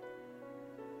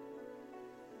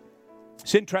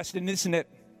 It's interesting, isn't it?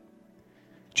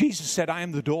 Jesus said, I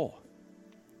am the door.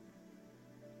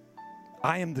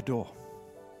 I am the door.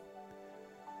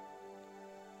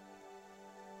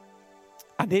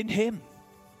 And in him,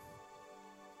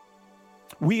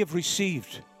 we have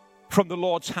received from the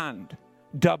Lord's hand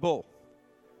double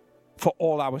for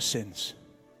all our sins.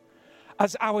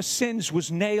 As our sins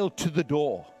was nailed to the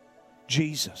door,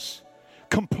 Jesus,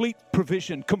 complete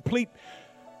provision, complete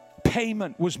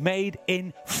payment was made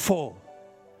in full.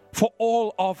 For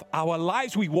all of our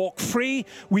lives, we walk free,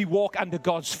 we walk under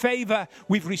God's favor,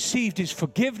 we've received his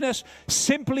forgiveness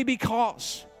simply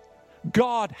because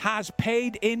God has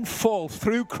paid in full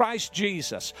through Christ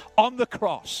Jesus on the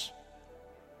cross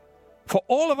for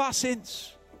all of our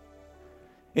sins.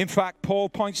 In fact, Paul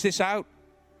points this out,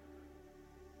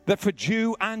 that for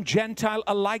Jew and Gentile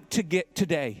alike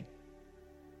today,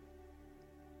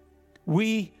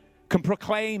 we can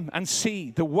proclaim and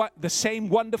see the same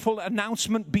wonderful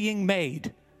announcement being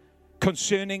made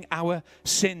concerning our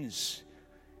sins.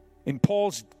 In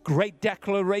Paul's great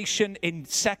declaration in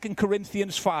 2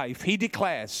 Corinthians 5, he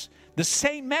declares the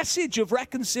same message of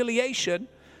reconciliation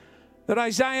that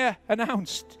Isaiah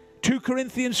announced. 2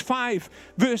 Corinthians 5,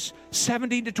 verse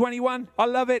 17 to 21. I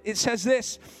love it. It says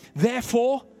this: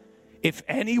 therefore, if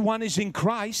anyone is in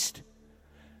Christ,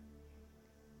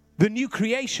 the new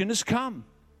creation has come.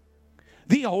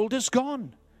 The old is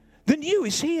gone. The new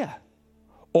is here.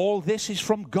 All this is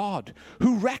from God,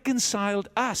 who reconciled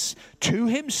us to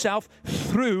himself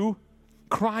through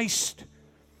Christ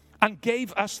and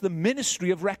gave us the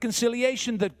ministry of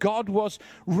reconciliation, that God was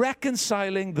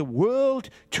reconciling the world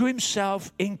to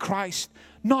himself in Christ,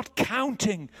 not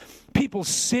counting people's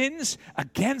sins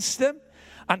against them.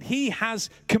 And he has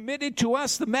committed to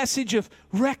us the message of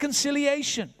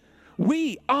reconciliation.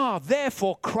 We are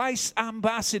therefore Christ's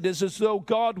ambassadors, as though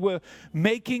God were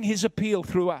making his appeal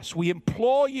through us. We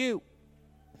implore you,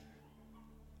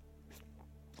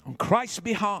 on Christ's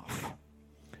behalf,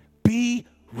 be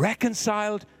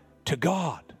reconciled to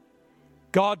God.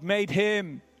 God made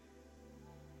him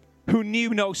who knew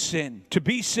no sin to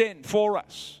be sin for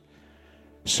us,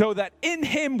 so that in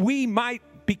him we might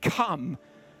become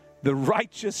the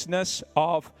righteousness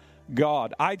of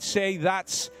God. I'd say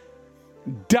that's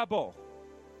double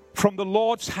from the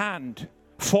Lord's hand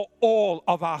for all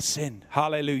of our sin.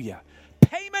 Hallelujah.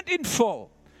 Payment in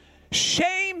full.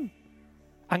 Shame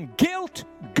and guilt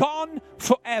gone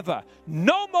forever.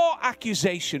 No more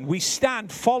accusation. We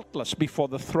stand faultless before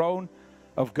the throne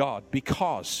of God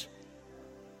because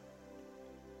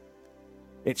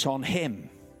it's on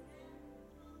him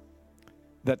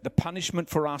that the punishment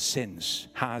for our sins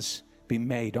has been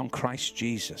made, on Christ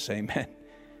Jesus. Amen.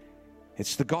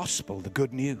 It's the gospel, the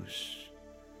good news.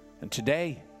 And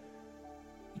today,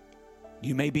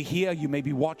 you may be here, you may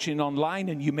be watching online,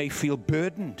 and you may feel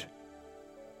burdened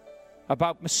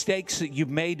about mistakes that you've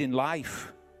made in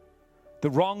life, the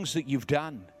wrongs that you've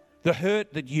done, the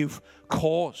hurt that you've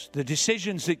caused, the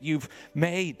decisions that you've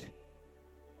made.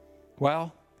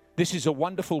 Well, this is a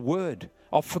wonderful word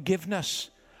of forgiveness,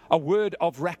 a word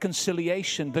of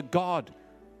reconciliation that God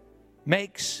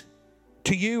makes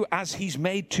to you as he's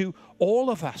made to all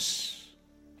of us.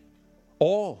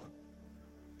 All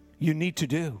you need to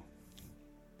do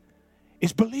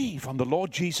is believe on the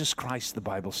Lord Jesus Christ, the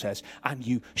Bible says, and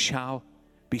you shall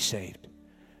be saved.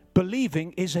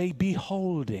 Believing is a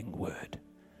beholding word.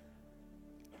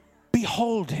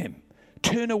 Behold him.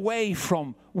 Turn away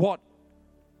from what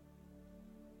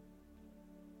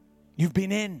you've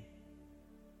been in.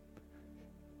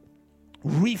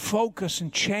 Refocus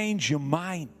and change your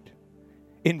mind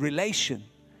in relation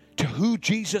to who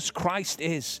Jesus Christ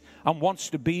is and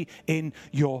wants to be in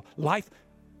your life.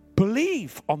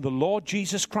 Believe on the Lord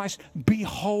Jesus Christ.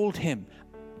 Behold him.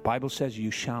 The Bible says you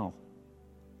shall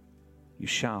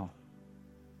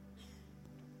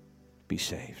be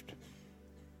saved.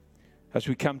 As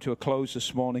we come to a close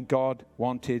this morning, God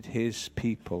wanted his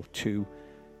people to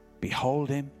behold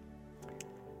him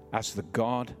as the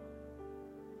God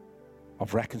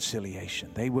of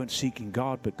reconciliation. They weren't seeking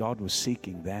God, but God was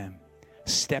seeking them,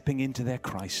 stepping into their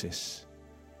crisis,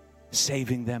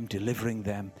 saving them, delivering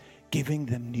them, giving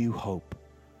them new hope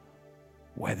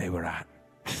where they were at.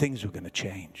 Things were going to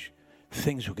change.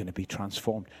 Things were going to be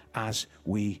transformed, as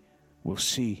we will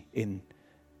see in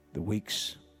the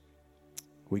weeks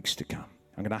to come.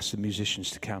 I'm going to ask the musicians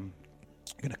to come.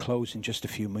 I'm going to close in just a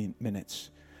few minutes.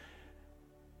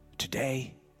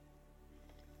 Today,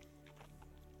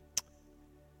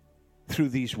 through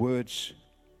these words,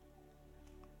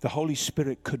 the Holy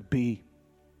Spirit could be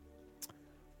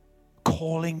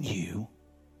calling you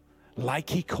like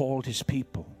he called his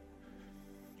people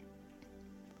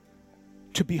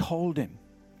to behold him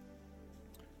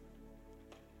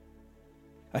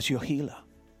as your healer.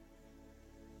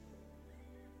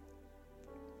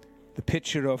 The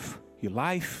picture of your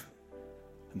life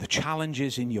and the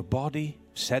challenges in your body,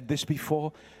 I've said this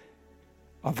before,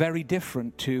 are very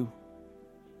different to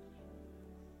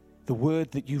the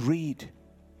word that you read,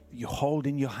 that you hold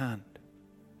in your hand.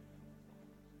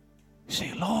 You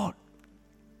say, Lord,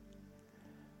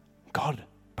 God,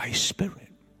 by his Spirit,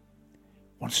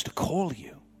 wants to call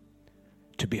you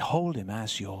to behold him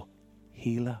as your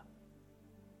healer.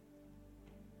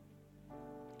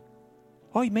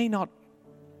 Or he may not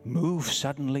move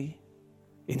suddenly,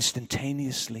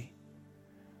 instantaneously,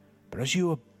 but as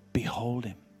you behold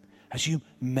him, as you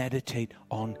meditate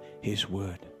on his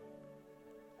word,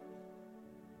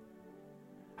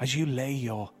 as you lay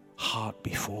your heart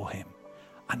before him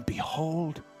and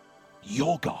behold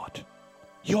your God,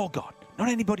 not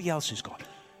anybody else's God,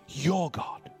 your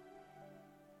God.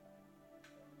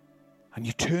 And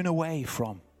you turn away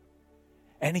from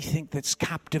anything that's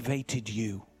captivated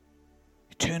you.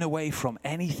 You turn away from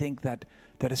anything that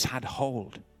has had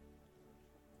hold.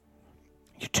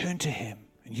 You turn to him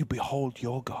and you behold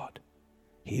your God.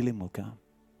 Healing will come.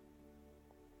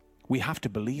 We have to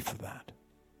believe for that.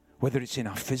 Whether it's in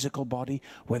our physical body,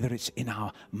 whether it's in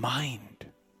our mind.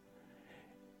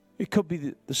 It could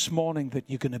be this morning that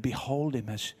you're going to behold him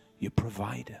as your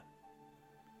provider.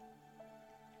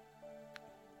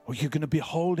 Or you're going to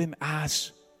behold him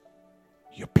as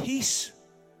your peace,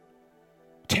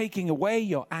 taking away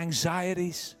your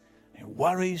anxieties, your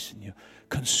worries, and your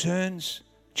concerns.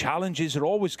 Challenges are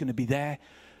always going to be there.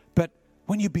 But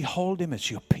when you behold him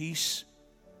as your peace,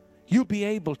 you'll be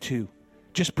able to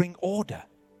just bring order.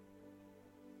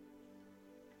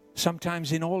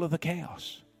 Sometimes in all of the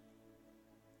chaos.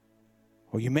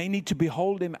 Or you may need to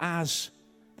behold him as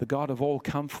the God of all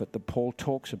comfort that Paul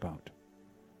talks about.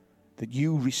 That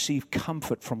you receive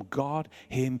comfort from God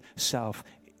himself.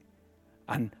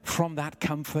 And from that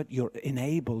comfort, you're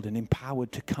enabled and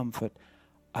empowered to comfort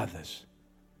others.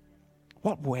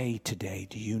 What way today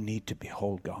do you need to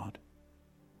behold God?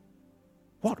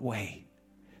 What way?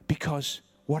 Because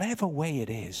whatever way it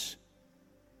is,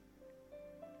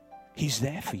 he's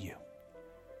there for you.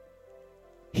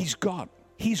 He's got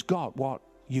what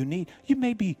you need. You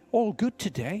may be all good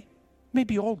today.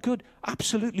 Maybe all good.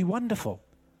 Absolutely wonderful.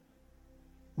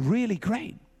 Really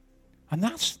great. And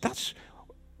those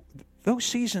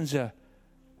seasons are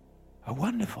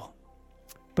wonderful.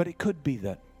 But it could be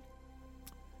that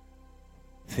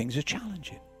things are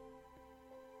challenging.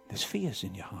 There's fears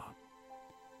in your heart.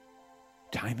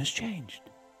 Time has changed.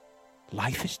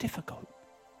 Life is difficult.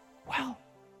 Well,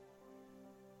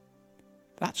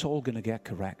 that's all going to get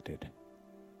corrected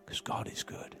because God is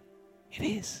good. It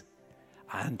is.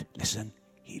 And listen,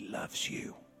 he loves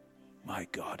you. My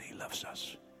God, he loves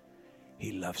us.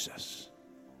 He loves us.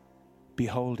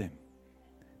 Behold him.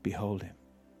 Behold him.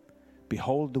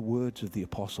 Behold the words of the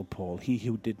Apostle Paul. He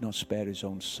who did not spare his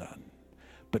own son,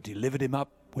 but delivered him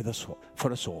up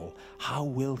for us all. How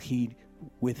will he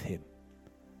with him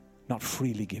not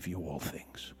freely give you all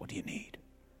things? What do you need?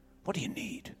 What do you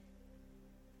need?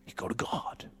 You go to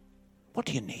God. What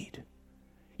do you need?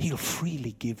 He'll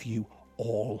freely give you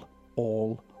all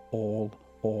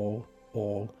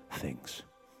things.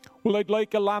 Well, I'd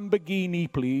like a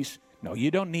Lamborghini, please. No,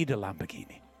 you don't need a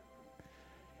Lamborghini.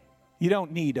 You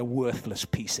don't need a worthless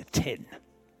piece of tin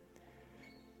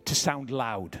to sound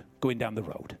loud going down the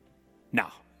road. No,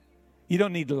 you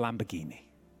don't need a Lamborghini.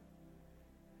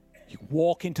 You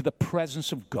walk into the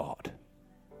presence of God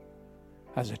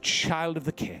as a child of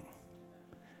the King,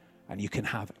 and you can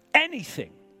have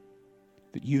anything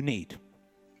that you need.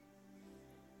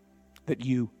 That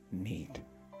you need.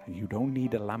 And you don't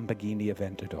need a Lamborghini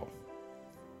Aventador,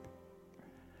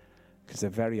 because they're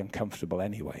very uncomfortable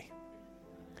anyway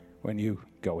when you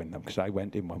go in them, because I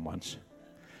went in one once.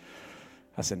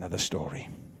 That's another story.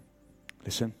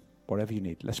 Listen, whatever you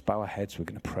need, let's bow our heads. We're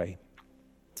going to pray.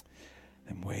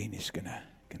 And Wayne is going to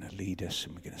lead us,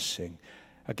 and we're going to sing.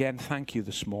 Again, thank you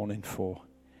this morning for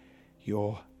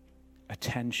your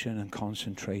attention and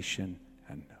concentration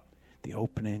and the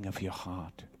opening of your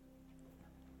heart.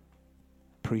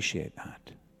 Appreciate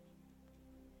that.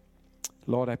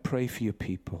 Lord, I pray for your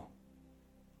people,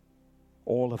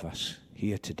 all of us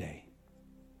here today.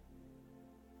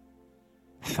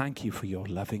 Thank you for your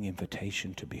loving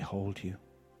invitation to behold you.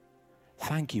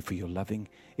 Thank you for your loving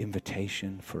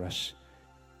invitation for us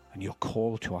and your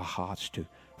call to our hearts to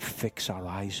fix our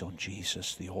eyes on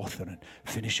Jesus, the author and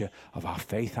finisher of our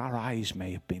faith. Our eyes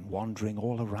may have been wandering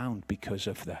all around because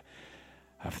of the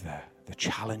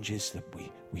challenges that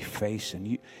we face. And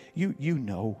you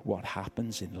know what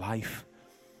happens in life.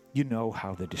 You know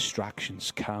how the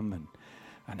distractions come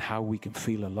and how we can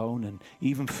feel alone and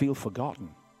even feel forgotten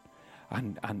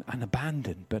and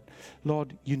abandoned. But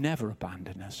Lord, you never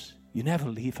abandon us. You never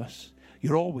leave us.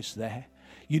 You're always there.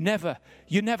 You never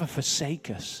forsake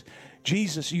us.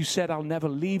 Jesus, you said, I'll never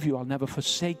leave you. I'll never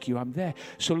forsake you. I'm there.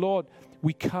 So Lord,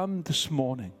 we come this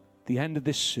morning, the end of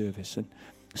this service, and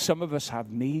some of us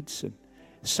have needs, and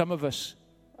some of us,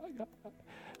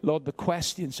 Lord, the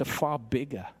questions are far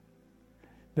bigger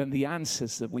than the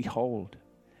answers that we hold.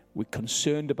 We're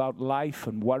concerned about life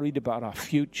and worried about our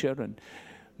future. And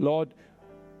Lord,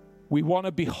 we want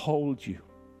to behold you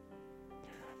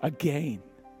again.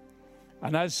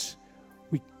 And as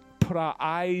we put our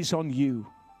eyes on you,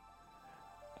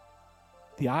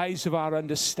 the eyes of our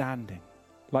understanding,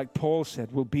 like Paul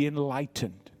said, will be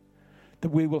enlightened. That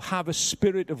we will have a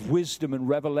spirit of wisdom and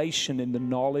revelation in the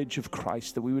knowledge of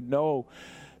Christ. That we would know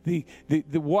the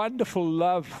wonderful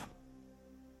love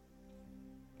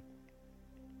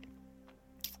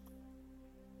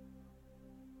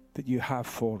that you have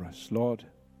for us. Lord,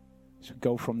 as we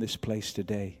go from this place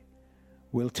today,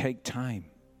 we'll take time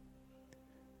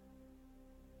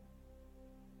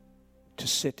to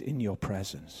sit in your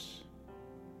presence,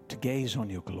 to gaze on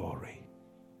your glory,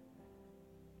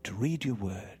 to read your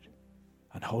word.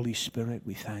 And Holy Spirit,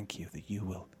 we thank you that you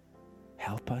will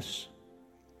help us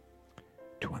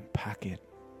to unpack it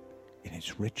in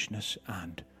its richness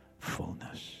and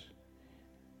fullness.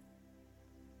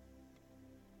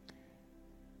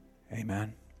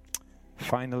 Amen.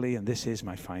 Finally, and this is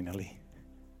my finally.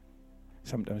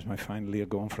 Sometimes my finally are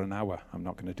going for an hour. I'm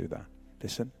not going to do that.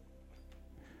 Listen.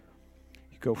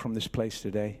 You go from this place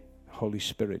today, the Holy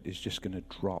Spirit is just going to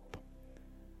drop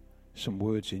some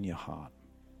words in your heart.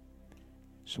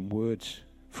 Some words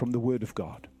from the Word of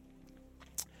God.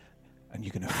 And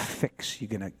you're going to fix, you're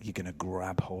going to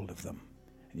grab hold of them.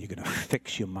 And you're going to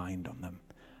fix your mind on them.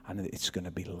 And it's going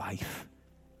to be life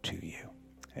to you.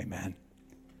 Amen.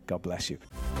 God bless you.